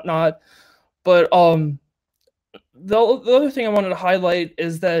Zionism and whatnot. But the other thing I wanted to highlight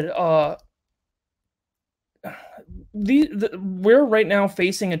is that we're right now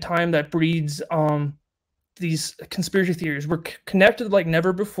facing a time that breeds these conspiracy theories. We're connected like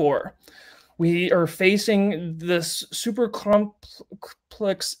never before. We are facing this super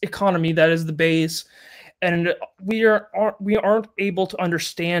complex economy that is the base, and we aren't able to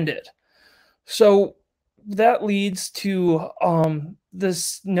understand it. So that leads to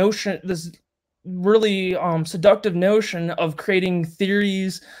this really seductive notion of creating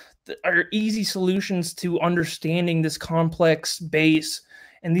theories that are easy solutions to understanding this complex base.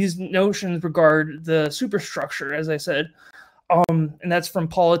 And these notions regard the superstructure, as I said. And that's from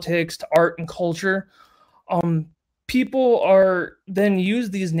politics to art and culture. People are then use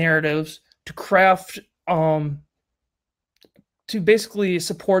these narratives to craft, to basically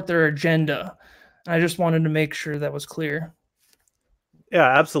support their agenda. I just wanted to make sure that was clear.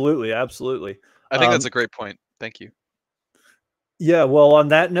 Yeah, absolutely. Absolutely. I think that's a great point. Thank you. Yeah, well, on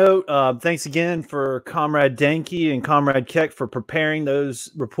that note, thanks again for Comrade Denke and Comrade Keck for preparing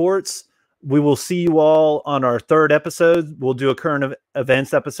those reports. We will see you all on our third episode. We'll do a current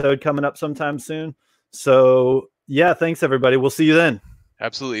events episode coming up sometime soon. So yeah, thanks everybody. We'll see you then.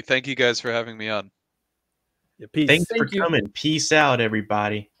 Absolutely. Thank you guys for having me on. Yeah, peace. Thanks for coming. Peace out,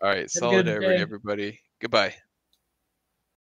 everybody. All right. Solidarity, everybody. Goodbye.